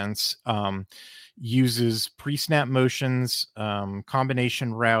offense uses pre-snap motions,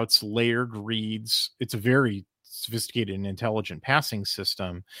 combination routes, layered reads. It's a very sophisticated and intelligent passing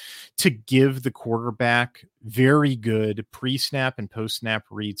system to give the quarterback very good pre-snap and post-snap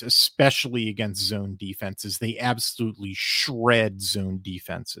reads, especially against zone defenses. They absolutely shred zone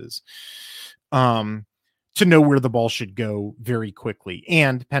defenses. To know where the ball should go very quickly.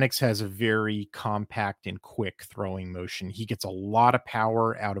 And Penix has a very compact and quick throwing motion. He gets a lot of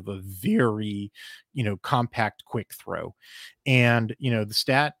power out of a very, compact, quick throw. And, the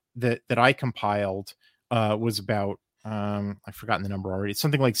stat that I compiled was about, I've forgotten the number already. It's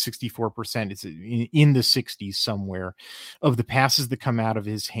something like 64%. It's in the 60s somewhere of the passes that come out of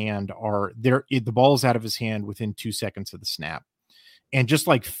his hand are there. The ball is out of his hand within 2 seconds of the snap. And just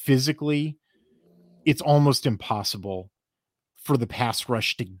like physically, it's almost impossible for the pass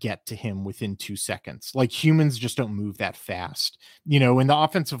rush to get to him within 2 seconds. Like humans just don't move that fast. In the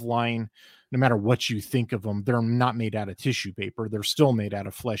offensive line, no matter what you think of them, they're not made out of tissue paper. They're still made out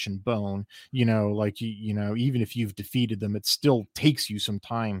of flesh and bone. Even if you've defeated them, it still takes you some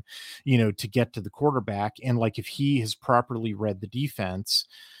time, to get to the quarterback. And like if he has properly read the defense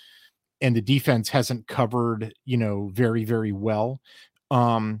and the defense hasn't covered, very, very well,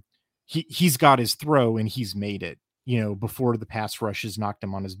 he's got his throw and he's made it, before the pass rush has knocked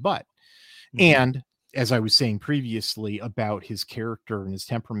him on his butt. Mm-hmm. And as I was saying previously about his character and his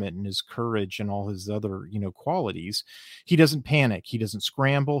temperament and his courage and all his other, qualities, he doesn't panic. He doesn't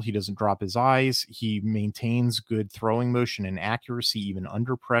scramble. He doesn't drop his eyes. He maintains good throwing motion and accuracy, even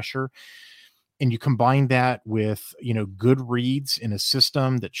under pressure. and you combine that with, good reads in a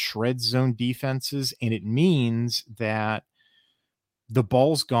system that shreds zone defenses, and it means that the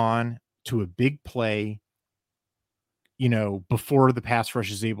ball's gone to a big play, before the pass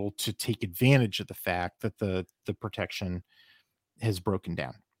rush is able to take advantage of the fact that the protection has broken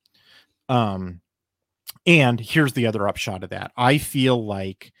down. And here's the other upshot of that. I feel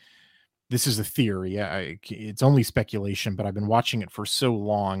like this is a theory. It's only speculation, but I've been watching it for so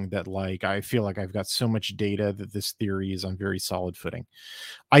long that I feel like I've got so much data that this theory is on very solid footing.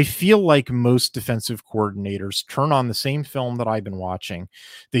 I feel like most defensive coordinators turn on the same film that I've been watching.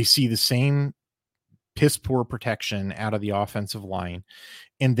 They see the same piss poor protection out of the offensive line,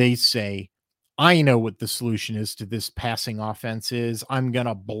 and they say, I know what the solution is to this passing offense is. I'm going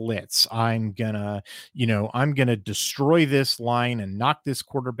to blitz. I'm going to destroy this line and knock this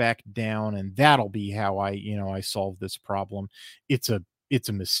quarterback down. And that'll be how I solve this problem. It's a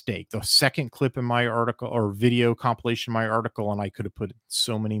mistake. The second clip in my article, or video compilation in my article, and I could have put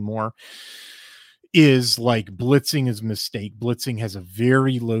so many more, is blitzing is a mistake. Blitzing has a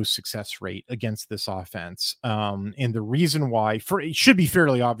very low success rate against this offense. And the reason why, it should be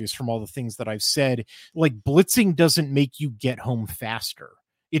fairly obvious from all the things that I've said, blitzing doesn't make you get home faster.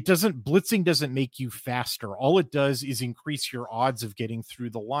 Blitzing doesn't make you faster. All it does is increase your odds of getting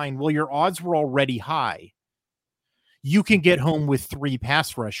through the line. Well, your odds were already high. You can get home with 3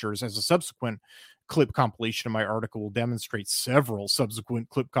 pass rushers, as a subsequent clip compilation in my article will demonstrate. Several subsequent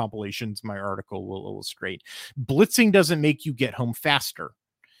clip compilations in my article will illustrate. Blitzing doesn't make you get home faster.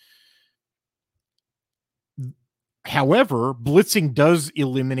 However, blitzing does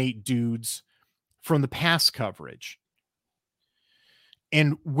eliminate dudes from the pass coverage.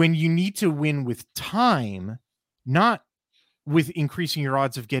 And when you need to win with time, not with increasing your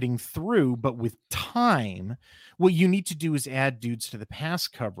odds of getting through, but with time, what you need to do is add dudes to the pass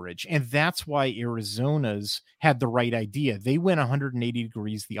coverage. And that's why Arizona's had the right idea. They went 180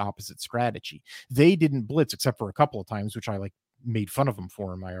 degrees the opposite strategy. They didn't blitz except for a couple of times, which I made fun of them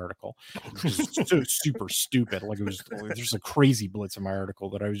for in my article. Just so super stupid. There's a crazy blitz in my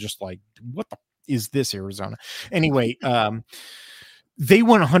article that I was just like, what the is this, Arizona? Anyway, they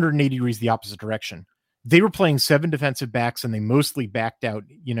went 180 degrees the opposite direction. They were playing 7 defensive backs, and they mostly backed out,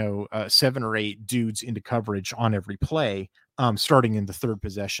 7 or 8 dudes into coverage on every play, starting in the 3rd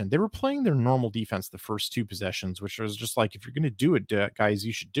possession. They were playing their normal defense the first 2 possessions, which was just if you're going to do it, guys,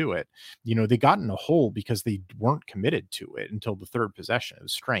 you should do it. They got in a hole because they weren't committed to it until the 3rd possession. It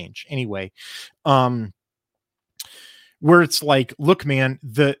was strange. Anyway, where it's look, man,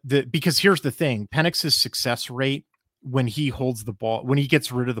 because here's the thing, Penix's success rate when he holds the ball, when he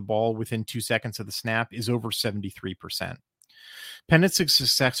gets rid of the ball within 2 seconds of the snap, is over 73%. Penix's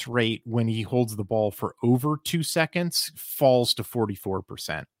success rate when he holds the ball for over 2 seconds falls to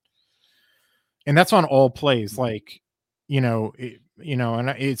 44%. And that's on all plays. And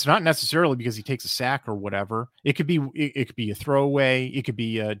it's not necessarily because he takes a sack or whatever. It could be a throwaway. It could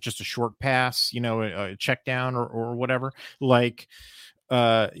be just a short pass, a check down or whatever. But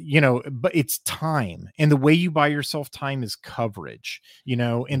it's time, and the way you buy yourself time is coverage,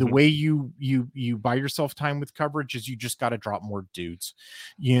 and the way you buy yourself time with coverage is you just got to drop more dudes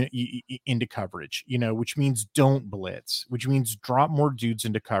into coverage, which means don't blitz, which means drop more dudes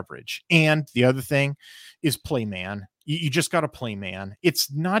into coverage. And the other thing is play man. You just got to play man.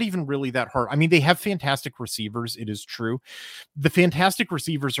 It's not even really that hard. I mean, they have fantastic receivers. It is true. The fantastic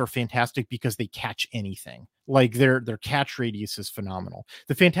receivers are fantastic because they catch anything. Their catch radius is phenomenal.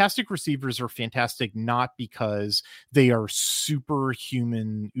 The fantastic receivers are fantastic not because they are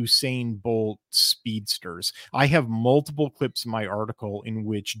superhuman Usain Bolt speedsters. I have multiple clips in my article in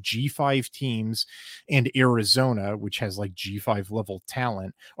which G5 teams and Arizona, which has G5 level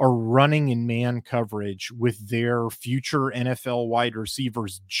talent, are running in man coverage with their future NFL wide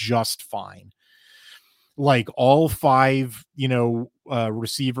receivers just fine. All 5,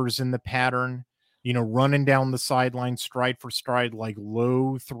 receivers in the pattern, running down the sideline stride for stride,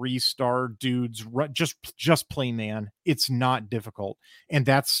 low 3-star dudes, just play man. It's not difficult. And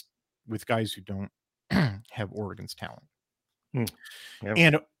that's with guys who don't have Oregon's talent.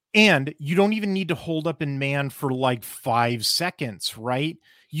 Yep. And you don't even need to hold up in man for 5 seconds, right?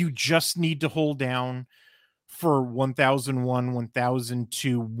 You just need to hold down for 1001,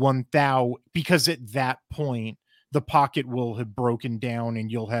 1002, 1000, because at that point the pocket will have broken down and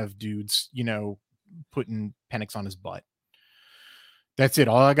you'll have dudes, putting Penix on his butt. That's it.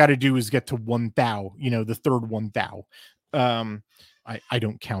 All I got to do is get to 1000, the third 1000. I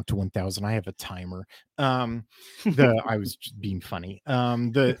don't count to 1000. I have a timer. I was just being funny.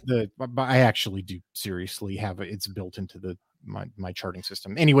 But I actually do seriously have it's built into the my charting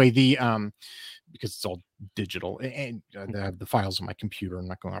system. Anyway, because it's all digital and I have the files on my computer. I'm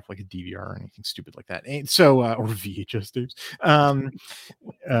not going off like a DVR or anything stupid like that. And so, or VHS tapes.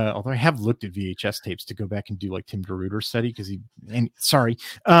 Although I have looked at VHS tapes to go back and do like Tim DeRuyter study because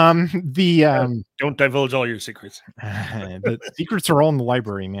don't divulge all your secrets. The secrets are all in the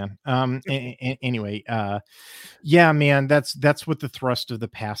library, man. Anyway, yeah, man, that's what the thrust of the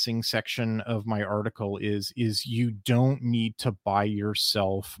passing section of my article is you don't need to buy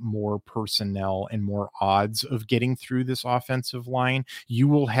yourself more personnel and more odds of getting through this offensive line. You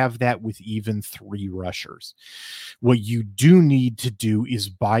will have that with even 3 rushers. What you do need to do is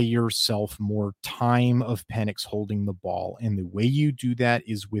buy yourself more time of Penix holding the ball. And the way you do that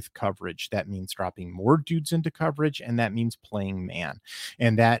is with coverage. That means dropping more dudes into coverage, and that means playing man.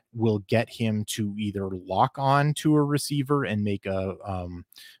 And that will get him to either lock on to a receiver and make a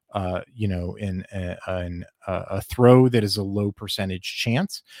throw that is a low percentage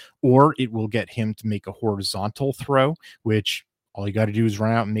chance, or it will get him to make a horizontal throw, which all you got to do is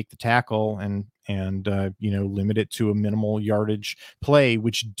run out and make the tackle and limit it to a minimal yardage play,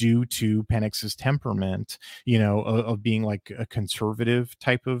 which due to Penix's temperament, of being like a conservative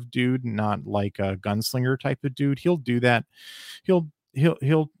type of dude, not like a gunslinger type of dude, he'll do that. He'll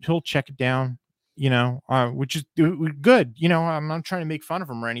check it down, which is good. I'm not trying to make fun of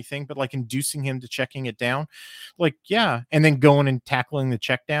him or anything, but like inducing him to checking it down, like, yeah. And then going and tackling the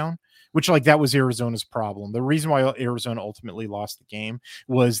check down, which like that was Arizona's problem. The reason why Arizona ultimately lost the game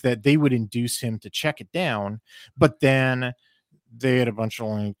was that they would induce him to check it down, but then they had a bunch of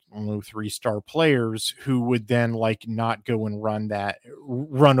like 3-star players who would then like not go and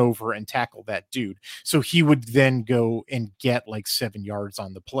run over and tackle that dude. So he would then go and get like 7 yards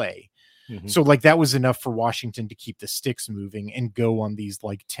on the play. Mm-hmm. So like that was enough for Washington to keep the sticks moving and go on these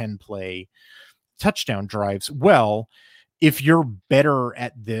like 10 play touchdown drives. Well, if you're better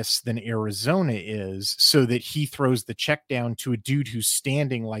at this than Arizona is, so that he throws the check down to a dude who's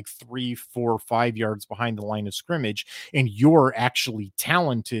standing like 3, 4, 5 yards behind the line of scrimmage, and your actually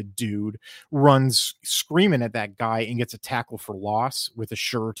talented dude runs screaming at that guy and gets a tackle for loss with a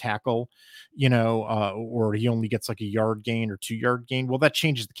sure tackle, or he only gets like a yard gain or 2-yard gain. Well, that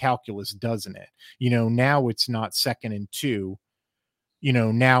changes the calculus, doesn't it? Now it's not 2nd and 2,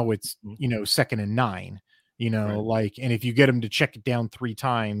 now it's, 2nd and 9. Right. And if you get them to check it down 3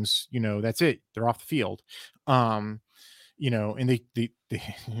 times, that's it. They're off the field. And they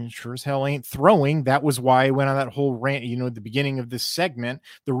sure as hell ain't throwing. That was why I went on that whole rant, at the beginning of this segment.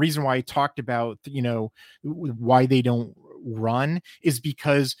 The reason why I talked about, why they don't run is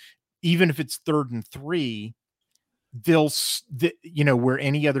because even if it's 3rd and 3, where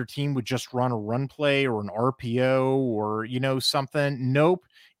any other team would just run a run play or an RPO or, something. Nope.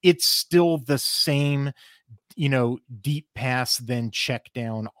 It's still the same, deep pass, then check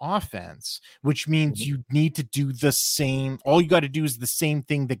down offense, which means you need to do the same. All you got to do is the same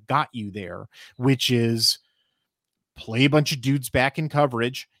thing that got you there, which is play a bunch of dudes back in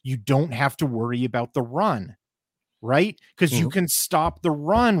coverage. You don't have to worry about the run, right? Because you can stop the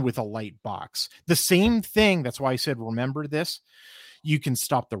run with a light box. The same thing. That's why I said, remember this. You can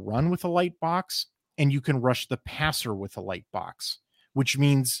stop the run with a light box, and you can rush the passer with a light box, which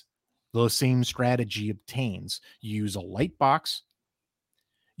means the same strategy obtains. You use a light box,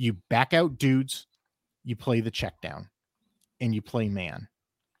 you back out dudes, you play the check down, and you play man.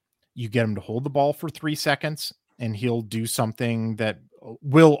 You get him to hold the ball for 3 seconds, and he'll do something that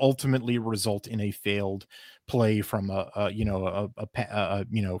will ultimately result in a failed play from a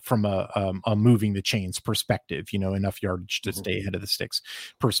moving the chains perspective, enough yardage to stay ahead of the sticks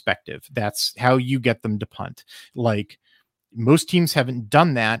perspective. That's how you get them to punt. Like, most teams haven't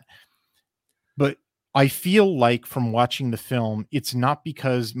done that. But I feel like from watching the film, it's not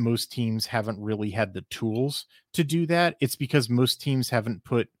because most teams haven't really had the tools to do that. It's because most teams haven't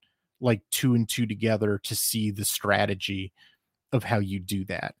put like 2 and 2 together to see the strategy of how you do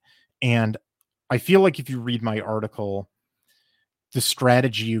that. And I feel like if you read my article, the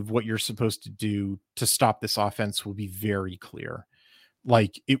strategy of what you're supposed to do to stop this offense will be very clear.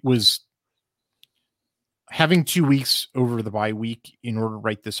 Like, it was having 2 weeks over the bye week in order to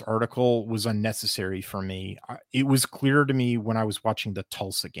write this article was unnecessary for me. It was clear to me when I was watching the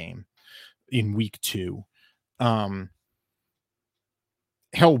Tulsa game in week 2.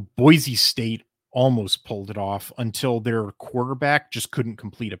 Hell, Boise State almost pulled it off until their quarterback just couldn't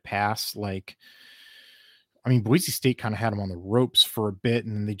complete a pass. Boise State kind of had them on the ropes for a bit,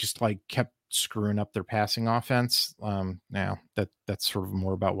 and then they just kept screwing up their passing offense. Now that's sort of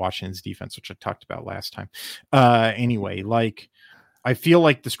more about Washington's defense, which I talked about last time. Anyway, I feel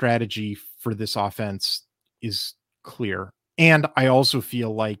like the strategy for this offense is clear. And I also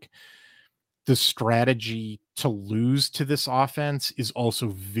feel like the strategy to lose to this offense is also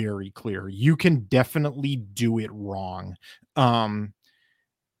very clear. You can definitely do it wrong. And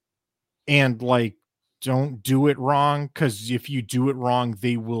like, don't do it wrong, because if you do it wrong,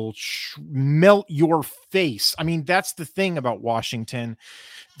 they will melt your face. I mean, that's the thing about Washington,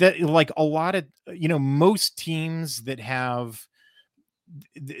 that like a lot of, most teams that have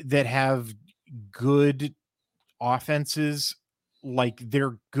good offenses, like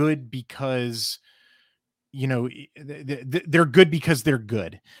they're good because they're good because they're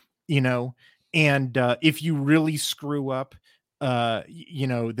good, and if you really screw up, they'll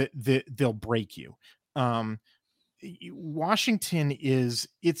break you. Washington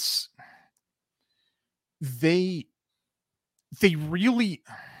they really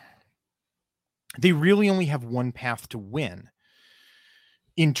only have one path to win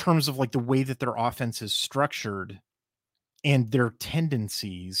in terms of like the way that their offense is structured and their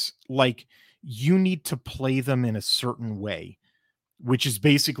tendencies. Like, you need to play them in a certain way, which is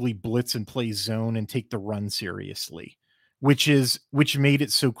basically blitz and play zone and take the run seriously, which made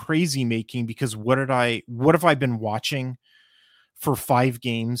it so crazy making, because what have I been watching for 5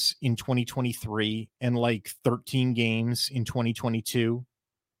 games in 2023 and like 13 games in 2022?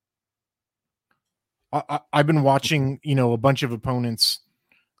 I've been watching, a bunch of opponents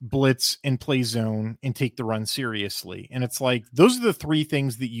blitz and play zone and take the run seriously. And it's like, those are the 3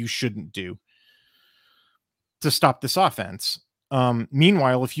 things that you shouldn't do to stop this offense.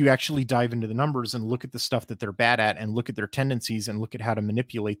 Meanwhile, if you actually dive into the numbers and look at the stuff that they're bad at and look at their tendencies and look at how to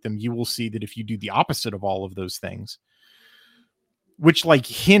manipulate them, you will see that if you do the opposite of all of those things, which like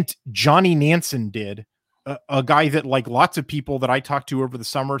Johnny Nansen did, a guy that like lots of people that I talked to over the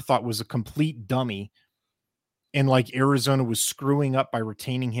summer thought was a complete dummy, and like Arizona was screwing up by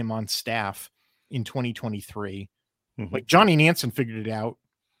retaining him on staff in 2023. Mm-hmm. Like Johnny Nansen figured it out.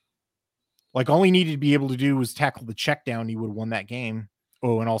 Like all he needed to be able to do was tackle the check down. He would have won that game.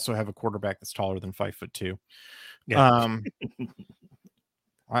 Oh, and also have a quarterback that's taller than 5'2". Yeah.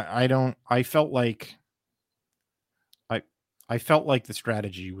 I felt like the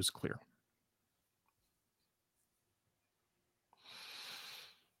strategy was clear.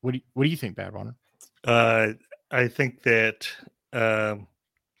 What do you think, Badwater? I think that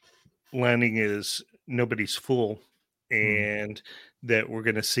Lanning is nobody's fool, and that we're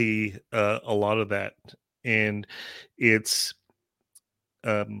going to see a lot of that. And it's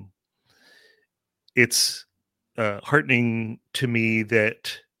heartening to me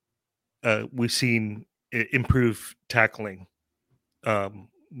that we've seen improved tackling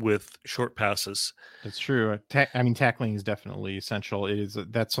with short passes. That's true. Tackling is definitely essential.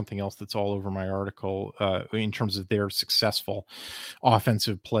 That's something else that's all over my article in terms of their successful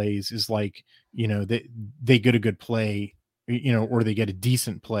offensive plays, is like, they get a good play, or they get a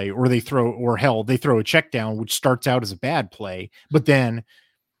decent play, or they throw a check down, which starts out as a bad play, but then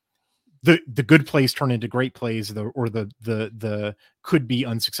the good plays turn into great plays, the could be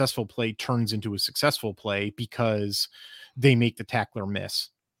unsuccessful play turns into a successful play because they make the tackler miss.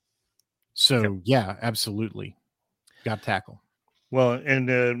 So yeah, absolutely, got to tackle. Well,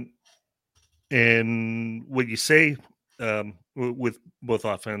 and what you say with both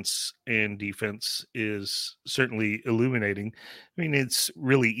offense and defense is certainly illuminating. I mean, it's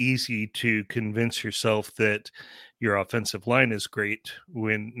really easy to convince yourself that your offensive line is great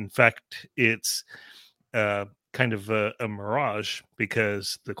when, in fact, it's kind of a mirage,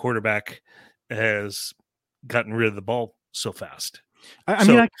 because the quarterback has gotten rid of the ball so fast. I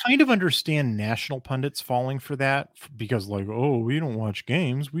mean, I kind of understand national pundits falling for that, because like, oh, we don't watch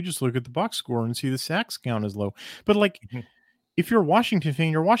games. We just look at the box score and see the sacks count is low. But like, if you're a Washington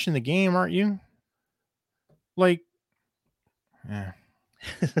fan, you're watching the game, aren't you? Like, yeah.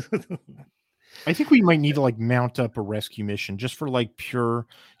 I think we might need to like mount up a rescue mission just for like pure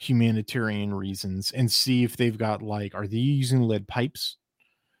humanitarian reasons and see if they've got like, are they using lead pipes?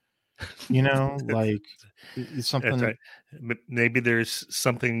 Like it's something. Right. Maybe there's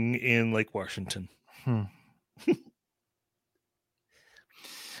something in Lake Washington. All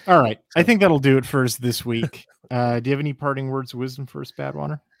right. I think that'll do it for us this week. Do you have any parting words of wisdom for us,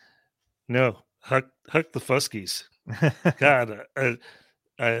 Badwater? No. Huck the Fuskies. God, I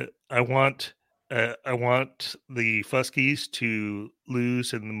want the Fuskies to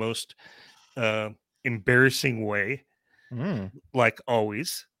lose in the most embarrassing way, like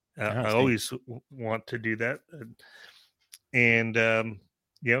always. I always want to do that, and I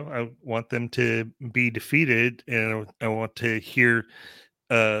want them to be defeated, and I want to hear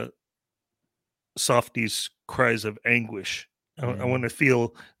Softy's cries of anguish. I want to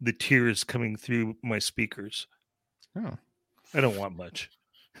feel the tears coming through my speakers. Oh, I don't want much.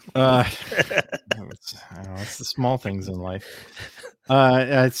 It's the small things in life.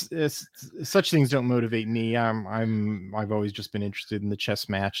 It's such things don't motivate me. I've always just been interested in the chess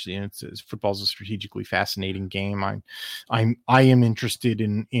match. Football's a strategically fascinating game. I am interested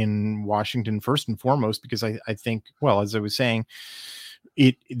in Washington first and foremost because I think, well, as I was saying,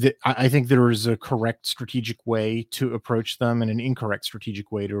 I think there is a correct strategic way to approach them and an incorrect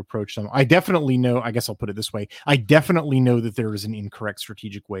strategic way to approach them. I definitely know, I guess I'll put it this way. I definitely know that there is an incorrect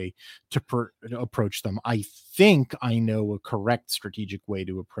strategic way to approach them. I think I know a correct strategic way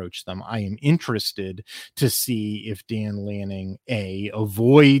to approach them. I am interested to see if Dan Lanning, A,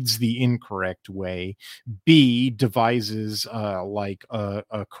 avoids the incorrect way, B, devises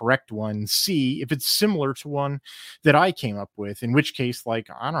a correct one, C, if it's similar to one that I came up with, in which case, like,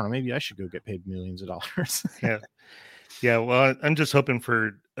 I don't know, maybe I should go get paid millions of dollars. Yeah. Well, I'm just hoping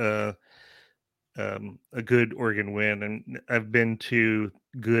for a good Oregon win, and I've been to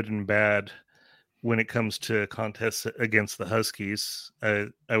good and bad when it comes to contests against the Huskies. I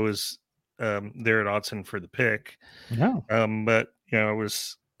was there at Autzen for the pick. Yeah. But I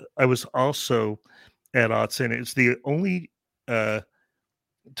was also at Autzen. It's the only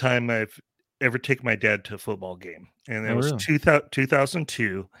time I've ever taken my dad to a football game, and that was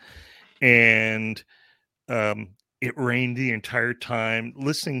 2002, and it rained the entire time.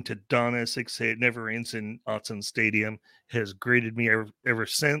 Listening to Don Essex say it never rains in Autzen Stadium has grated me ever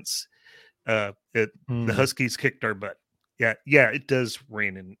since. The Huskies kicked our butt. Yeah, it does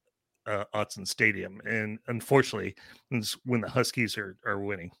rain in Autzen Stadium, and unfortunately, it's when the Huskies are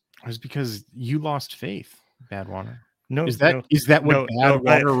winning. It's because you lost faith, Badwater. No, is that what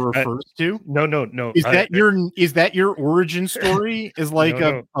Badwater refers to? No. Is that your origin story? Is like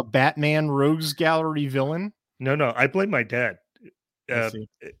a Batman Rogues Gallery villain? No. I blame my dad.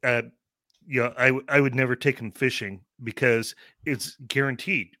 I would never take him fishing because it's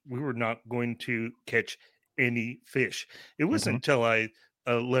guaranteed we were not going to catch any fish. It wasn't until I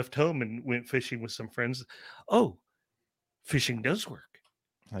left home and went fishing with some friends. Oh, fishing does work.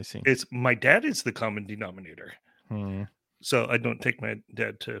 I see. It's my dad is the common denominator. So I don't take my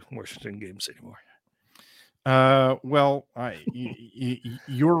dad to Washington games anymore. Well,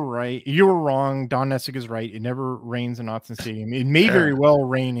 you're right. You're wrong. Don Nessick is right. It never rains in Autzen Stadium. It may very well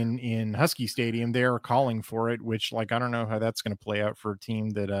rain in Husky Stadium. They are calling for it, which, like, I don't know how that's going to play out for a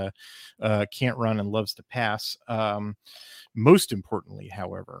team that can't run and loves to pass. Most importantly,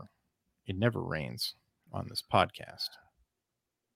 however, it never rains on this podcast.